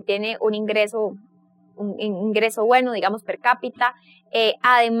interesante porque tiene un ingreso bueno, digamos, per cápita.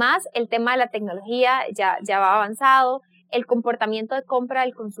 Además, el tema de la tecnología ya va avanzado. El comportamiento de compra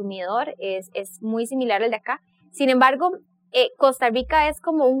del consumidor es muy similar al de acá. Sin embargo, Costa Rica es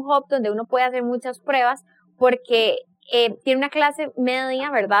como un hub donde uno puede hacer muchas pruebas porque tiene una clase media,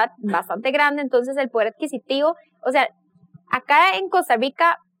 ¿verdad?, bastante grande. Entonces, el poder adquisitivo, o sea, acá en Costa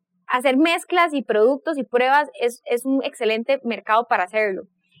Rica, hacer mezclas y productos y pruebas es un excelente mercado para hacerlo.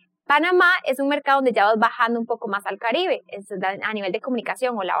 Panamá es un mercado donde ya vas bajando un poco más al Caribe, a nivel de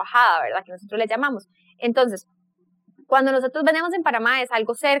comunicación o la bajada, ¿verdad?, que nosotros le llamamos. Entonces, cuando nosotros vendemos en Panamá es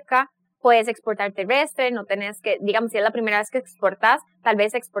algo cerca, puedes exportar terrestre, no tenés que, digamos, si es la primera vez que exportas, tal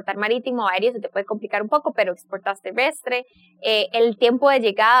vez exportar marítimo o aéreo se te puede complicar un poco, pero exportas terrestre, el tiempo de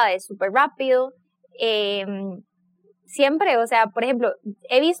llegada es súper rápido, siempre, o sea, por ejemplo,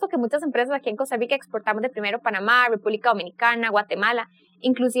 he visto que muchas empresas aquí en Costa Rica exportamos de primero Panamá, República Dominicana, Guatemala,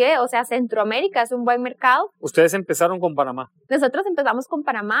 inclusive, o sea, Centroamérica es un buen mercado. Ustedes empezaron con Panamá. Nosotros empezamos con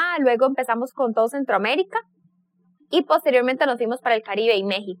Panamá, luego empezamos con todo Centroamérica y posteriormente nos fuimos para el Caribe y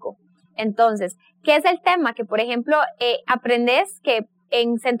México. Entonces, ¿qué es el tema? Que, por ejemplo, aprendes que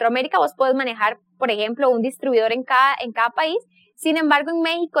en Centroamérica vos podés manejar, por ejemplo, un distribuidor en cada país, sin embargo, en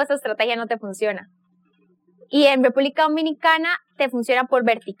México esa estrategia no te funciona. Y en República Dominicana te funciona por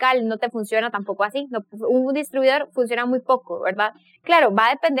vertical, no te funciona tampoco así. No, un distribuidor funciona muy poco, ¿verdad? Claro, va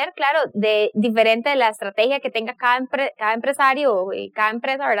a depender, claro, diferente de la estrategia que tenga cada empresario y cada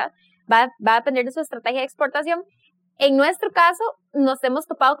empresa, ¿verdad? Va a depender de su estrategia de exportación. En nuestro caso, nos hemos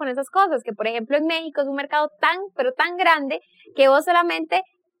topado con esas cosas, que por ejemplo en México es un mercado pero tan grande, que vos solamente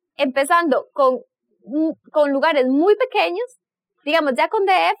empezando con lugares muy pequeños, digamos, ya con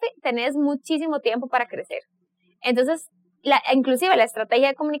DF tenés muchísimo tiempo para crecer. Entonces, inclusive la estrategia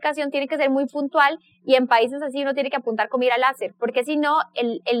de comunicación tiene que ser muy puntual y en países así uno tiene que apuntar con mira láser, porque si no,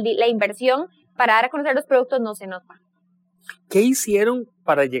 la inversión para dar a conocer los productos no se nota. ¿Qué hicieron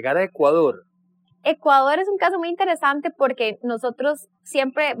para llegar a Ecuador? Ecuador es un caso muy interesante porque nosotros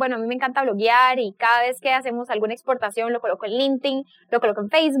siempre, bueno, a mí me encanta bloguear y cada vez que hacemos alguna exportación lo coloco en LinkedIn, lo coloco en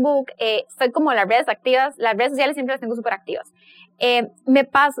Facebook, estoy como las redes activas, las redes sociales siempre las tengo súper activas. En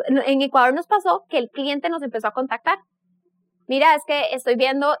Ecuador nos pasó que el cliente nos empezó a contactar. Mira, es que estoy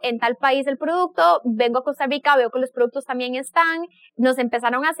viendo en tal país el producto, vengo a Costa Rica, veo que los productos también están, nos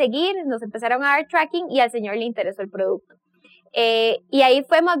empezaron a seguir, nos empezaron a dar tracking y al señor le interesó el producto. Y ahí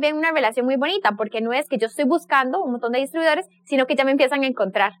fue más bien una relación muy bonita, porque no es que yo estoy buscando un montón de distribuidores, sino que ya me empiezan a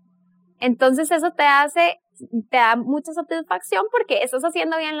encontrar. Entonces eso te hace te da mucha satisfacción porque estás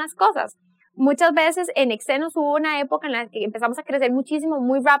haciendo bien las cosas. Muchas veces en Excenos hubo una época en la que empezamos a crecer muchísimo,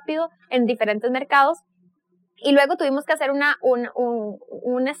 muy rápido en diferentes mercados y luego tuvimos que hacer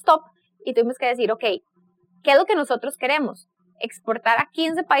un stop y tuvimos que decir, ok, ¿qué es lo que nosotros queremos? ¿Exportar a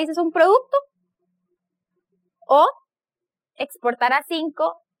 15 países un producto? ¿O exportar a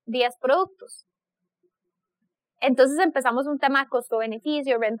 5, 10 productos? Entonces empezamos un tema de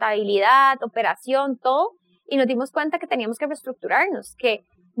costo-beneficio, rentabilidad, operación, todo, y nos dimos cuenta que teníamos que reestructurarnos, que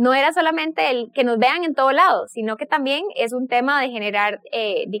no era solamente el que nos vean en todo lado, sino que también es un tema de generar,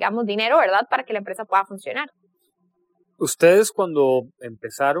 digamos, dinero, ¿verdad?, para que la empresa pueda funcionar. Ustedes cuando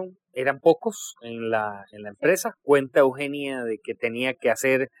empezaron eran pocos en la empresa. Cuenta Eugenia de que tenía que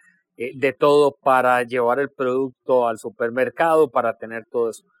hacer de todo para llevar el producto al supermercado, para tener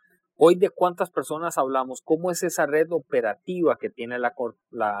todo eso. Hoy, ¿de cuántas personas hablamos? ¿Cómo es esa red operativa que tiene la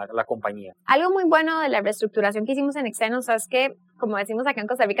compañía? Algo muy bueno de la reestructuración que hicimos en Excenos es que, como decimos acá en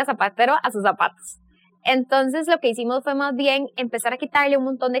Costa Rica, zapatero a sus zapatos. Entonces, lo que hicimos fue más bien empezar a quitarle un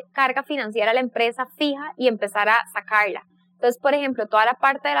montón de carga financiera a la empresa fija y empezar a sacarla. Entonces, por ejemplo, toda la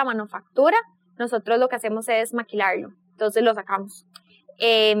parte de la manufactura, nosotros lo que hacemos es maquilarlo. Entonces, lo sacamos.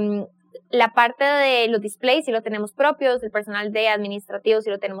 La parte de los displays sí lo tenemos propios, el personal de administrativo sí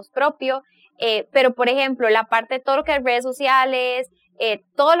lo tenemos propio, pero por ejemplo la parte de todo lo que es redes sociales,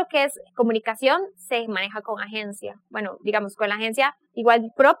 todo lo que es comunicación se maneja con agencia, bueno, digamos con la agencia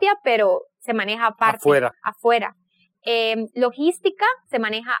igual propia, pero se maneja aparte, afuera. Logística se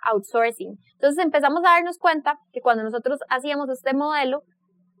maneja outsourcing. Entonces empezamos a darnos cuenta que cuando nosotros hacíamos este modelo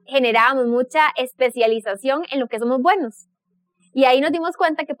generábamos mucha especialización en lo que somos buenos. Y ahí nos dimos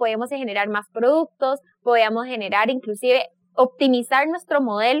cuenta que podíamos generar más productos, podíamos generar inclusive optimizar nuestro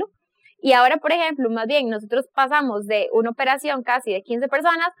modelo. Y ahora, por ejemplo, más bien nosotros pasamos de una operación casi de 15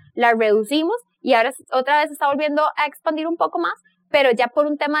 personas, la reducimos y ahora otra vez se está volviendo a expandir un poco más, pero ya por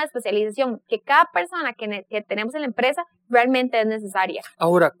un tema de especialización, que cada persona que tenemos en la empresa realmente es necesaria.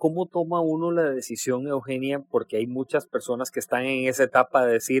 Ahora, ¿cómo toma uno la decisión, Eugenia? Porque hay muchas personas que están en esa etapa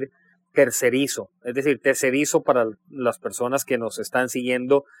de decir, tercerizo, es decir, tercerizo para las personas que nos están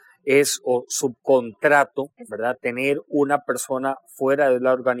siguiendo es o subcontrato, ¿verdad? Tener una persona fuera de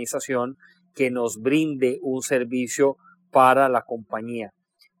la organización que nos brinde un servicio para la compañía.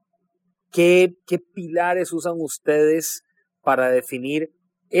 ¿Qué pilares usan ustedes para definir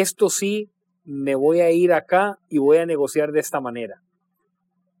esto sí, me voy a ir acá y voy a negociar de esta manera?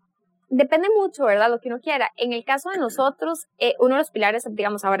 Depende mucho, ¿verdad? Lo que uno quiera. En el caso de nosotros, uno de los pilares,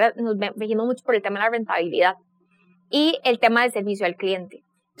 digamos, ahora nos regimos mucho por el tema de la rentabilidad y el tema del servicio al cliente.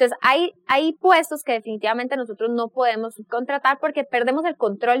 Entonces, hay puestos que definitivamente nosotros no podemos subcontratar porque perdemos el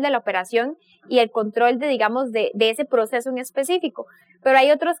control de la operación y el control de, digamos, de ese proceso en específico. Pero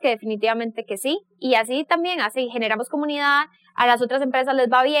hay otros que definitivamente que sí. Y así también, así generamos comunidad, a las otras empresas les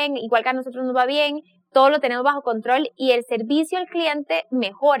va bien, igual que a nosotros nos va bien, todo lo tenemos bajo control y el servicio al cliente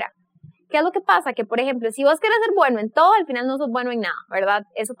mejora. ¿Qué es lo que pasa? Que, por ejemplo, si vos querés ser bueno en todo, al final no sos bueno en nada, ¿verdad?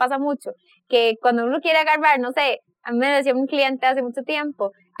 Eso pasa mucho. Que cuando uno quiere agarrar, no sé, a mí me decía un cliente hace mucho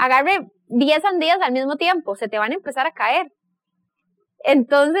tiempo, agarre 10 sandías al mismo tiempo, se te van a empezar a caer.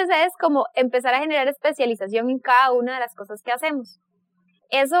 Entonces es como empezar a generar especialización en cada una de las cosas que hacemos.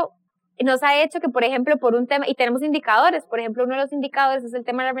 Eso nos ha hecho que, por ejemplo, por un tema, y tenemos indicadores, por ejemplo, uno de los indicadores es el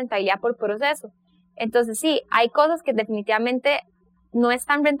tema de la rentabilidad por proceso. Entonces sí, hay cosas que definitivamente no es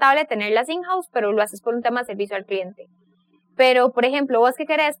tan rentable tenerlas in-house, pero lo haces por un tema de servicio al cliente. Pero, por ejemplo, ¿vos qué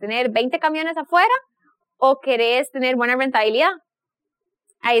querés? ¿Tener 20 camiones afuera o querés tener buena rentabilidad?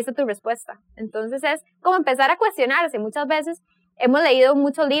 Ahí está tu respuesta. Entonces es como empezar a cuestionarse. Muchas veces hemos leído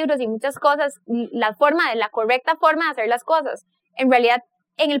muchos libros y muchas cosas, la correcta forma de hacer las cosas. En realidad,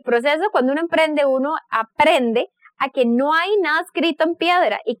 en el proceso, cuando uno emprende, uno aprende a que no hay nada escrito en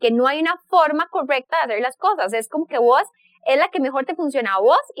piedra y que no hay una forma correcta de hacer las cosas. Es como que vos es la que mejor te funciona a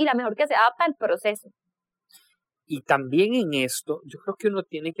vos y la mejor que se adapta al proceso. Y también en esto, yo creo que uno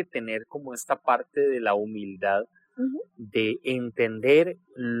tiene que tener como esta parte de la humildad, de entender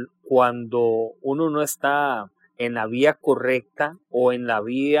cuando uno no está en la vía correcta o en la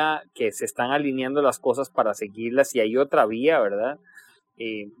vía que se están alineando las cosas para seguirlas y hay otra vía, ¿verdad?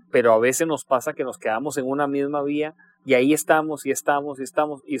 Pero a veces nos pasa que nos quedamos en una misma vía y ahí estamos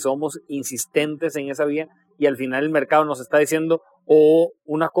y somos insistentes en esa vía y al final el mercado nos está diciendo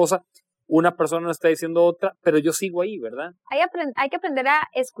una cosa, una persona nos está diciendo otra, pero yo sigo ahí, ¿verdad? Hay que aprender a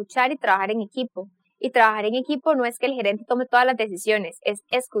escuchar y trabajar en equipo. Y trabajar en equipo no es que el gerente tome todas las decisiones, es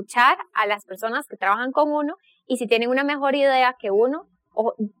escuchar a las personas que trabajan con uno y si tienen una mejor idea que uno,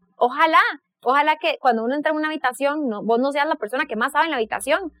 ojalá que cuando uno entra en una habitación, vos no seas la persona que más sabe en la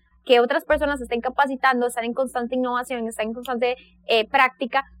habitación. que otras personas se estén capacitando, están en constante innovación, están en constante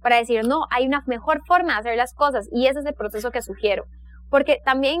práctica para decir, no, hay una mejor forma de hacer las cosas, y ese es el proceso que sugiero. Porque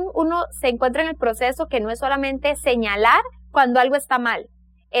también uno se encuentra en el proceso que no es solamente señalar cuando algo está mal,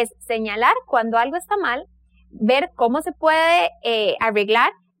 es señalar cuando algo está mal, ver cómo se puede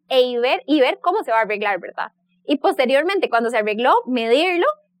arreglar y ver cómo se va a arreglar, ¿verdad? Y posteriormente, cuando se arregló, medirlo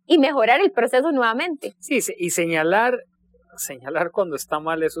y mejorar el proceso nuevamente. Sí, y señalar cuando está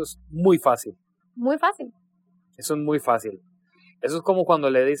mal, eso es muy fácil. Muy fácil. Eso es muy fácil. Eso es como cuando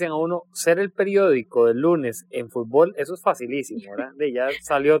le dicen a uno, ser el periódico del lunes en fútbol, eso es facilísimo, ¿verdad? Ya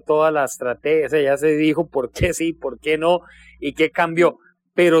salió toda la estrategia, ya se dijo por qué sí, por qué no, y qué cambió.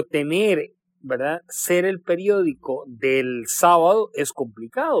 Pero tener, ¿verdad? Ser el periódico del sábado es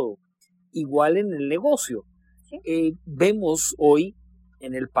complicado. Igual en el negocio. ¿Sí? Vemos hoy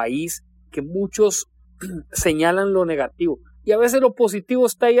en el país que muchos señalan lo negativo, y a veces lo positivo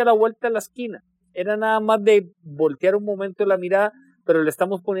está ahí a la vuelta de la esquina. Era nada más de voltear un momento la mirada, pero le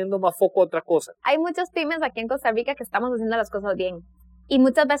estamos poniendo más foco a otra cosa. Hay muchos pymes aquí en Costa Rica que estamos haciendo las cosas bien, y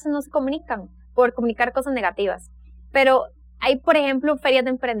muchas veces no se comunican por comunicar cosas negativas. Pero hay, por ejemplo, ferias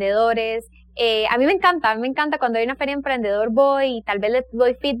de emprendedores. A mí me encanta cuando hay una feria de emprendedor, voy y tal vez le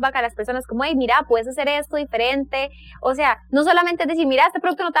doy feedback a las personas como, hey, mira, puedes hacer esto diferente. O sea, no solamente decir, mira, este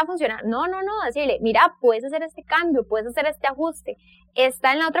producto no te va a funcionar. No, decirle, mira, puedes hacer este cambio, puedes hacer este ajuste.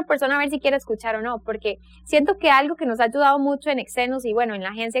 Está en la otra persona a ver si quiere escuchar o no, porque siento que algo que nos ha ayudado mucho en Exenos y bueno, en la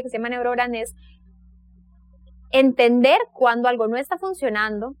agencia que se llama Neurobrand es entender cuando algo no está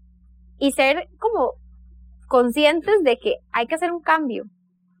funcionando y ser como conscientes de que hay que hacer un cambio.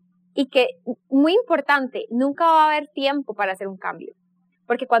 Y que, muy importante, nunca va a haber tiempo para hacer un cambio.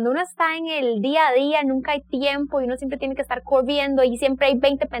 Porque cuando uno está en el día a día, nunca hay tiempo y uno siempre tiene que estar corriendo y siempre hay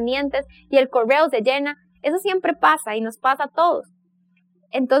 20 pendientes y el correo se llena. Eso siempre pasa y nos pasa a todos.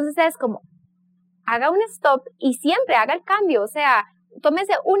 Entonces es como, haga un stop y siempre haga el cambio. O sea,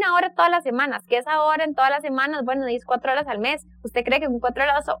 tómese 1 hora todas las semanas, que esa hora en todas las semanas, bueno, dice 4 horas al mes. ¿Usted cree que con 4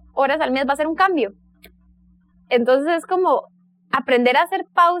 horas al mes va a ser un cambio? Entonces es como aprender a hacer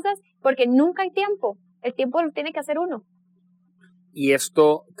pausas porque nunca hay tiempo. El tiempo lo tiene que hacer uno. Y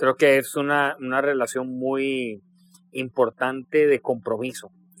esto creo que es una relación muy importante de compromiso.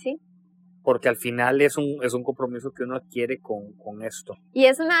 Sí. Porque al final es un compromiso que uno adquiere con esto. Y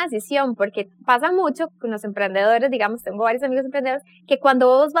es una decisión, porque pasa mucho con los emprendedores, digamos, tengo varios amigos emprendedores, que cuando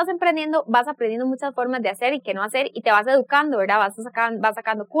vos vas emprendiendo, vas aprendiendo muchas formas de hacer y qué no hacer, y te vas educando, ¿verdad? Vas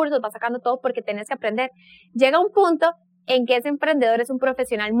sacando cursos, vas sacando todo porque tenés que aprender. Llega un punto en que ese emprendedor es un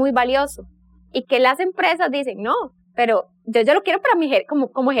profesional muy valioso y que las empresas dicen, no, pero yo lo quiero para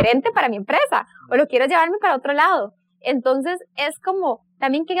como gerente para mi empresa o lo quiero llevarme para otro lado. Entonces es como,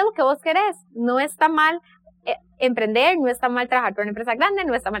 también qué es lo que vos querés. No está mal emprender, no está mal trabajar para una empresa grande,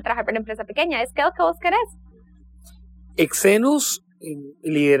 no está mal trabajar para una empresa pequeña, es qué es lo que vos querés. Exenos,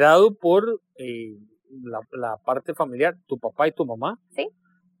 liderado por la parte familiar, tu papá y tu mamá. Sí.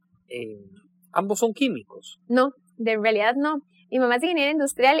 ¿Ambos son químicos? No, de realidad no. Mi mamá es ingeniera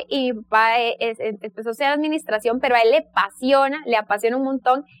industrial y mi papá empezó a estudiar administración, pero a él le apasiona un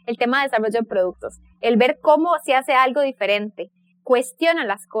montón el tema de desarrollo de productos. El ver cómo se hace algo diferente, cuestiona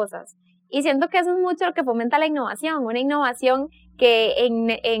las cosas. Y siento que eso es mucho lo que fomenta la innovación, una innovación que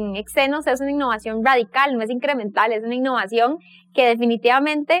en Exenos es una innovación radical, no es incremental, es una innovación que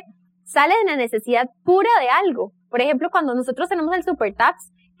definitivamente sale de la necesidad pura de algo. Por ejemplo, cuando nosotros tenemos el Super Tabs,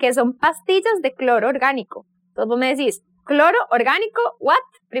 que son pastillas de cloro orgánico. Entonces vos me decís, ¿cloro orgánico? ¿What?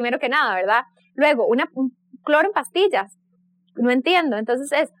 Primero que nada, ¿verdad? Luego, un cloro en pastillas. No entiendo.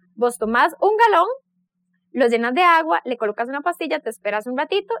 Entonces vos tomás un galón, lo llenas de agua, le colocas una pastilla, te esperas un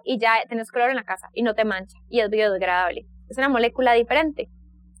ratito y ya tenés cloro en la casa y no te mancha y es biodegradable. Es una molécula diferente.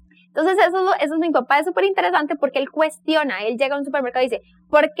 Entonces eso es mi papá, es súper interesante porque él cuestiona, él llega a un supermercado y dice,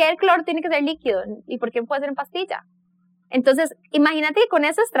 ¿por qué el cloro tiene que ser líquido? ¿Y por qué no puede ser en pastilla? Entonces, imagínate que con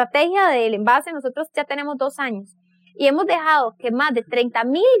esa estrategia del envase nosotros ya tenemos 2 años y hemos dejado que más de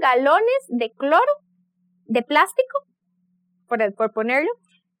 30,000 galones de cloro, de plástico, por ponerlo,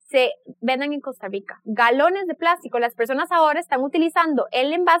 se vendan en Costa Rica. Galones de plástico. Las personas ahora están utilizando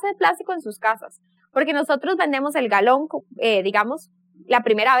el envase de plástico en sus casas porque nosotros vendemos el galón, digamos, la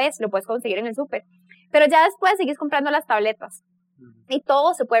primera vez lo puedes conseguir en el súper, pero ya después sigues comprando las tabletas y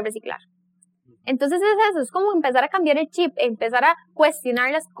todo se puede reciclar. Entonces es eso, es como empezar a cambiar el chip, empezar a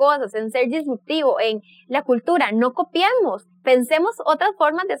cuestionar las cosas, en ser disruptivo, en la cultura. No copiemos, pensemos otras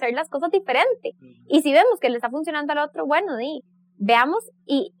formas de hacer las cosas diferente. Y si vemos que le está funcionando al otro, bueno, veamos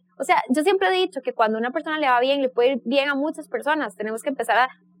y, o sea, yo siempre he dicho que cuando a una persona le va bien, le puede ir bien a muchas personas. Tenemos que empezar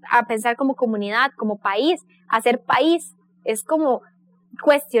a pensar como comunidad, como país, a ser país. Es como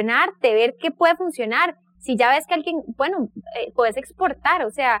cuestionarte, ver qué puede funcionar. Si ya ves que alguien, puedes exportar,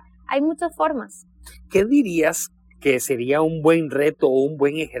 o sea, hay muchas formas. ¿Qué dirías que sería un buen reto o un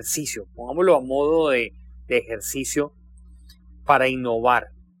buen ejercicio? Pongámoslo a modo de ejercicio para innovar.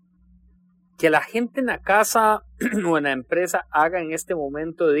 Que la gente en la casa o en la empresa haga en este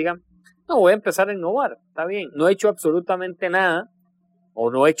momento, digan, no, voy a empezar a innovar, está bien, no he hecho absolutamente nada,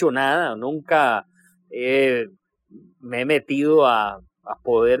 o no he hecho nada, nunca me he metido a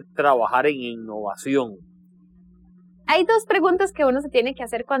poder trabajar en innovación. Hay dos preguntas que uno se tiene que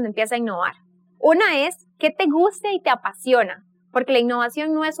hacer cuando empieza a innovar. Una es, ¿qué te gusta y te apasiona? Porque la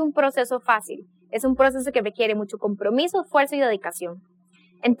innovación no es un proceso fácil, es un proceso que requiere mucho compromiso, esfuerzo y dedicación.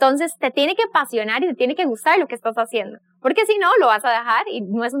 Entonces te tiene que apasionar y te tiene que gustar lo que estás haciendo, porque si no, lo vas a dejar y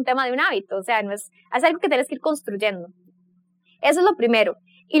no es un tema de un hábito, o sea, es algo que tienes que ir construyendo. Eso es lo primero.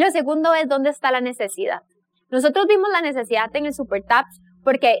 Y lo segundo es, ¿dónde está la necesidad? Nosotros vimos la necesidad en el SuperTaps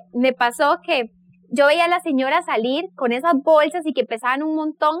porque me pasó que yo veía a las señoras salir con esas bolsas y que pesaban un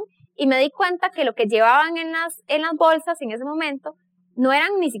montón y me di cuenta que lo que llevaban en las bolsas en ese momento no era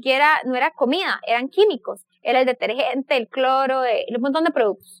comida, eran químicos. Era el detergente, el cloro, un montón de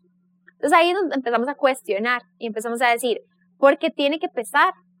productos. Entonces ahí es donde empezamos a cuestionar y empezamos a decir, ¿por qué tiene que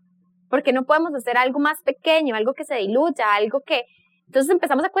pesar? ¿Por qué no podemos hacer algo más pequeño, algo que se diluya, algo que... Entonces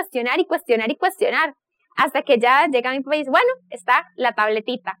empezamos a cuestionar y cuestionar y cuestionar, hasta que ya llega mi papá y dice, bueno, está la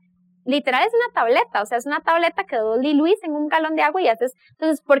tabletita. Literal es una tableta, o sea, es una tableta que vos diluís en un galón de agua y haces...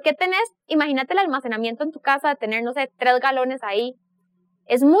 Entonces, ¿por qué imagínate el almacenamiento en tu casa de tener, 3 galones ahí?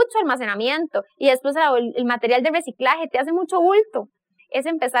 Es mucho almacenamiento y después el material de reciclaje te hace mucho bulto. Es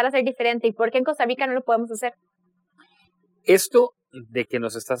empezar a ser diferente. ¿Y por qué en Costa Rica no lo podemos hacer? Esto de que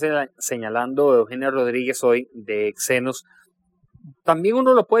nos está señalando Eugenia Rodríguez hoy de Exenos, también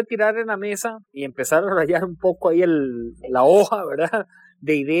uno lo puede tirar en la mesa y empezar a rayar un poco ahí la hoja, ¿verdad?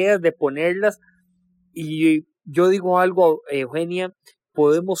 De ideas, de ponerlas. Y yo digo algo, Eugenia,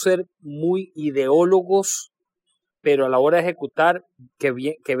 podemos ser muy ideólogos, pero a la hora de ejecutar,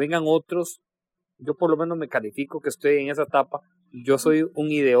 que vengan otros. Yo por lo menos me califico que estoy en esa etapa. Yo soy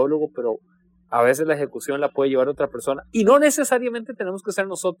un ideólogo, pero a veces la ejecución la puede llevar otra persona. Y no necesariamente tenemos que ser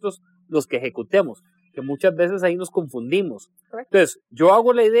nosotros los que ejecutemos, que muchas veces ahí nos confundimos. Correcto. Entonces, yo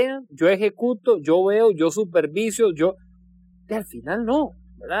hago la idea, yo ejecuto, yo veo, yo superviso, y al final no,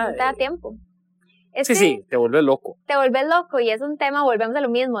 ¿verdad? No te da tiempo. Sí, te vuelves loco. Te vuelves loco y es un tema, volvemos a lo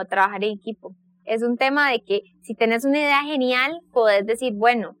mismo, de trabajar en equipo. Es un tema de que si tenés una idea genial, podés decir,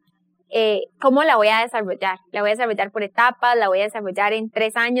 bueno, ¿cómo la voy a desarrollar? La voy a desarrollar por etapas, la voy a desarrollar en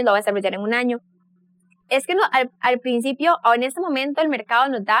 3 años, la voy a desarrollar en 1 año. Es que al principio, o en este momento, el mercado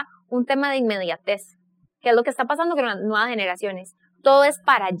nos da un tema de inmediatez, que es lo que está pasando con las nuevas generaciones. Todo es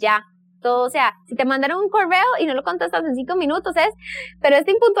para allá. Todo, o sea, si te mandaron un correo y no lo contestas en 5 minutos, pero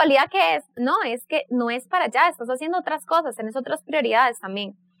esta impuntualidad, ¿qué es? No, es que no es para allá, estás haciendo otras cosas, tienes otras prioridades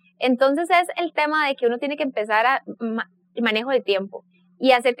también. Entonces es el tema de que uno tiene que empezar el manejo del tiempo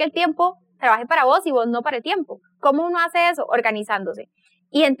y hacer que el tiempo trabaje para vos y vos no para el tiempo. ¿Cómo uno hace eso? Organizándose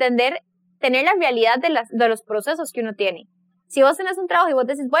y tener la realidad de los procesos que uno tiene. Si vos tenés un trabajo y vos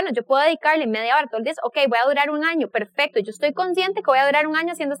decís, bueno, yo puedo dedicarle media hora todo el día, ok, voy a durar 1 año, perfecto, yo estoy consciente que voy a durar 1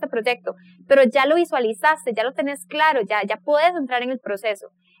 año haciendo este proyecto, pero ya lo visualizaste, ya lo tenés claro, ya puedes entrar en el proceso.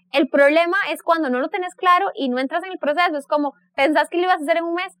 El problema es cuando no lo tenés claro y no entras en el proceso, es como, pensás que lo ibas a hacer en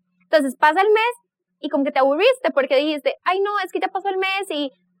 1 mes, entonces pasa el mes y como que te aburriste porque dijiste, ay no, es que ya pasó el mes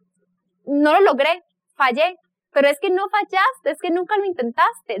y no lo logré, fallé, pero es que no fallaste, es que nunca lo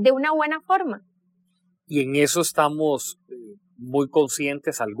intentaste de una buena forma. Y en eso estamos muy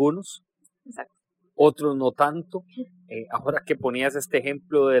conscientes algunos, exacto, otros no tanto. Ahora que ponías este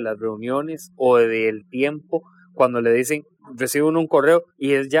ejemplo de las reuniones o del tiempo, cuando le dicen, recibe uno un correo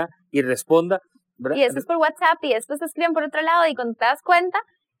y es ya, y responda, ¿verdad? Y después por WhatsApp y después te escriben por otro lado y cuando te das cuenta,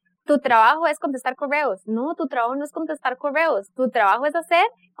 tu trabajo es contestar correos. No, tu trabajo no es contestar correos. Tu trabajo es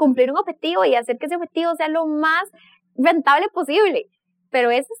cumplir un objetivo y hacer que ese objetivo sea lo más rentable posible. Pero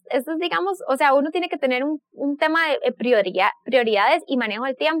eso es, digamos, o sea, uno tiene que tener un tema de prioridades y manejo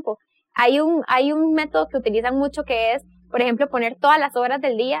del tiempo. Hay un método que utilizan mucho que es, por ejemplo, poner todas las horas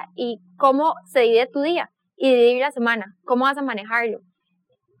del día y cómo se divide tu día y dividir la semana, cómo vas a manejarlo.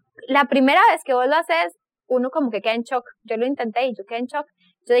 La primera vez que vos lo haces, uno como que queda en shock. Yo lo intenté y yo quedé en shock.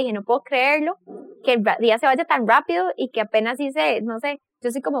 Yo dije, no puedo creerlo, que el día se vaya tan rápido y que apenas hice, no sé, yo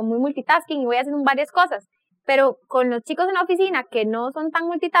soy como muy multitasking y voy haciendo varias cosas. Pero con los chicos en la oficina que no son tan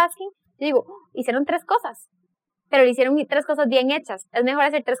multitasking, yo digo, hicieron 3 cosas, pero le hicieron 3 cosas bien hechas. Es mejor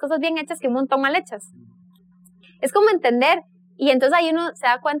hacer 3 cosas bien hechas que un montón mal hechas. Es como entender, y entonces ahí uno se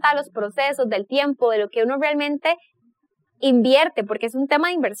da cuenta de los procesos, del tiempo, de lo que uno realmente invierte, porque es un tema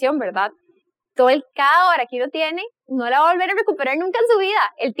de inversión, ¿verdad? Cada hora que uno tiene, no la va a volver a recuperar nunca en su vida.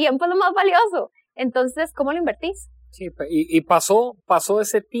 El tiempo es lo más valioso. Entonces, ¿cómo lo invertís? Sí, y pasó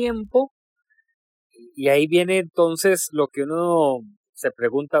ese tiempo, y ahí viene entonces lo que uno se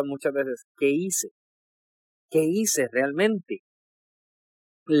pregunta muchas veces: ¿qué hice? ¿Qué hice realmente?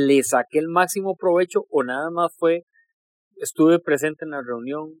 ¿Le saqué el máximo provecho o nada más estuve presente en la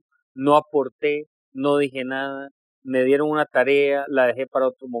reunión, no aporté, no dije nada, me dieron una tarea, la dejé para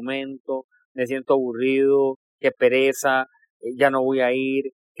otro momento, me siento aburrido, qué pereza, ya no voy a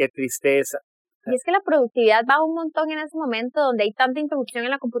ir, qué tristeza? Y es que la productividad baja un montón en ese momento donde hay tanta interrupción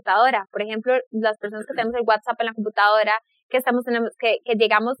en la computadora. Por ejemplo, las personas que tenemos el WhatsApp en la computadora, que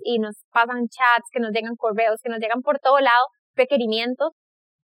llegamos y nos pasan chats, que nos llegan correos, que nos llegan por todo lado, requerimientos.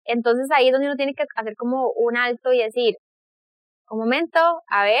 Entonces ahí es donde uno tiene que hacer como un alto y decir, un momento,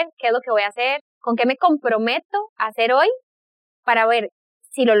 a ver, ¿qué es lo que voy a hacer? ¿Con qué me comprometo a hacer hoy? Para ver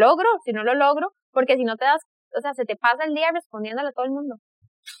si lo logro, si no lo logro, porque si no se te pasa el día respondiéndole a todo el mundo.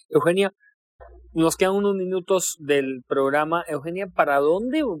 Eugenia, nos quedan unos minutos del programa. Eugenia, ¿para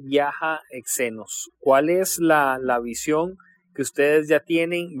dónde viaja Exenos? ¿Cuál es la visión que ustedes ya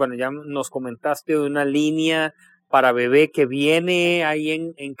tienen? Bueno, ya nos comentaste de una línea para bebé que viene ahí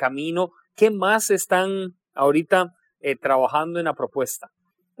en camino. ¿Qué más están ahorita trabajando en la propuesta?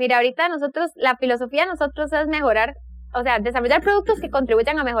 Mira, ahorita la filosofía de nosotros es desarrollar productos que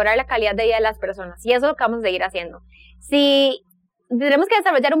contribuyan a mejorar la calidad de vida de las personas. Y eso es lo que vamos a seguir haciendo. Si tenemos que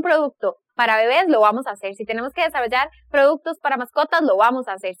desarrollar un producto para bebés, lo vamos a hacer. Si tenemos que desarrollar productos para mascotas, lo vamos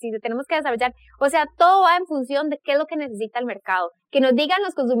a hacer. Si tenemos que desarrollar, todo va en función de qué es lo que necesita el mercado. Que nos digan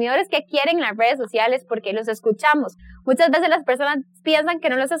los consumidores qué quieren en las redes sociales, porque los escuchamos. Muchas veces las personas piensan que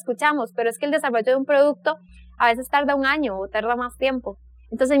no los escuchamos, pero es que el desarrollo de un producto a veces tarda un año o tarda más tiempo.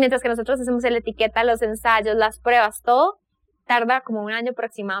 Entonces, mientras que nosotros hacemos la etiqueta, los ensayos, las pruebas, todo tarda como un año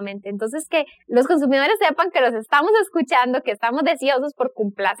aproximadamente. Entonces, que los consumidores sepan que los estamos escuchando, que estamos deseosos por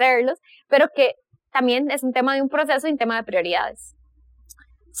complacerlos, pero que también es un tema de un proceso y un tema de prioridades.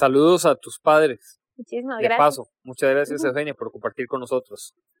 Saludos a tus padres. Muchísimas gracias. De paso, muchas gracias, Eugenia, por compartir con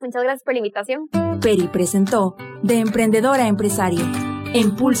nosotros. Muchas gracias por la invitación. Peri presentó De Emprendedora a Empresario,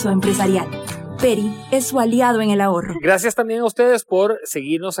 Impulso Empresarial. Peri es su aliado en el ahorro. Gracias también a ustedes por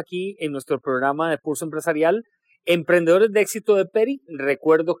seguirnos aquí en nuestro programa de Pulso Empresarial. Emprendedores de éxito de Peri,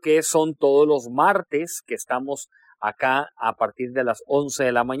 recuerdo que son todos los martes que estamos acá a partir de las 11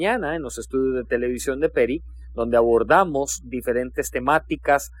 de la mañana en los estudios de televisión de Peri, donde abordamos diferentes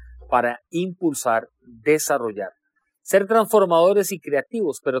temáticas para impulsar, desarrollar, ser transformadores y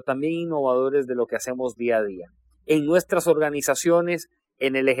creativos, pero también innovadores de lo que hacemos día a día. En nuestras organizaciones,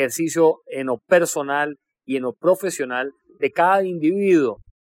 en el ejercicio en lo personal y en lo profesional de cada individuo.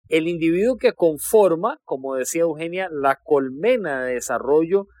 El individuo que conforma, como decía Eugenia, la colmena de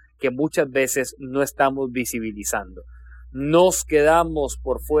desarrollo que muchas veces no estamos visibilizando. Nos quedamos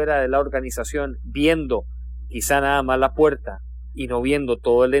por fuera de la organización viendo quizá nada más la puerta y no viendo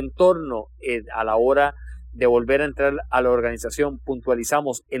todo el entorno. A la hora de volver a entrar a la organización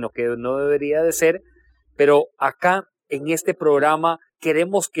puntualizamos en lo que no debería de ser, pero acá en este programa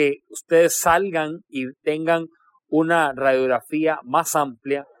queremos que ustedes salgan y tengan una radiografía más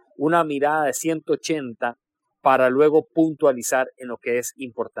amplia, una mirada de 180 para luego puntualizar en lo que es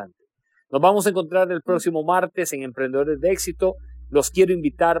importante. Nos vamos a encontrar el próximo martes en Emprendedores de Éxito. Los quiero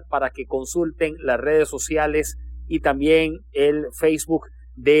invitar para que consulten las redes sociales y también el Facebook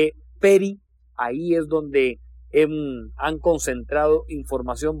de Peri. Ahí es donde han concentrado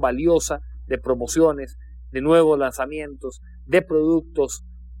información valiosa de promociones, de nuevos lanzamientos, de productos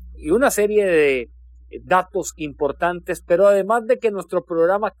y una serie de datos importantes, pero además de que nuestro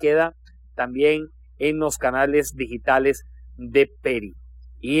programa queda también en los canales digitales de Peri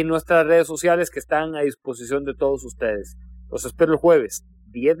y en nuestras redes sociales que están a disposición de todos ustedes. Los espero el jueves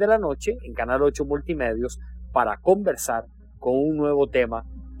 10 de la noche en Canal 8 Multimedios para conversar con un nuevo tema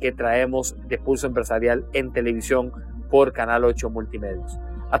que traemos de Pulso Empresarial en televisión por Canal 8 Multimedios.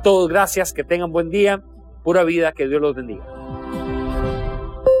 A todos gracias, que tengan buen día, pura vida, que Dios los bendiga.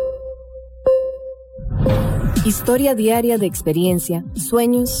 Historia diaria de experiencia,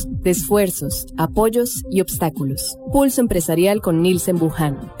 sueños, de esfuerzos, apoyos y obstáculos. Pulso Empresarial con Nilsen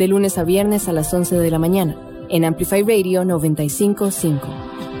Buján, de lunes a viernes a las 11 de la mañana, en Amplify Radio 95.5.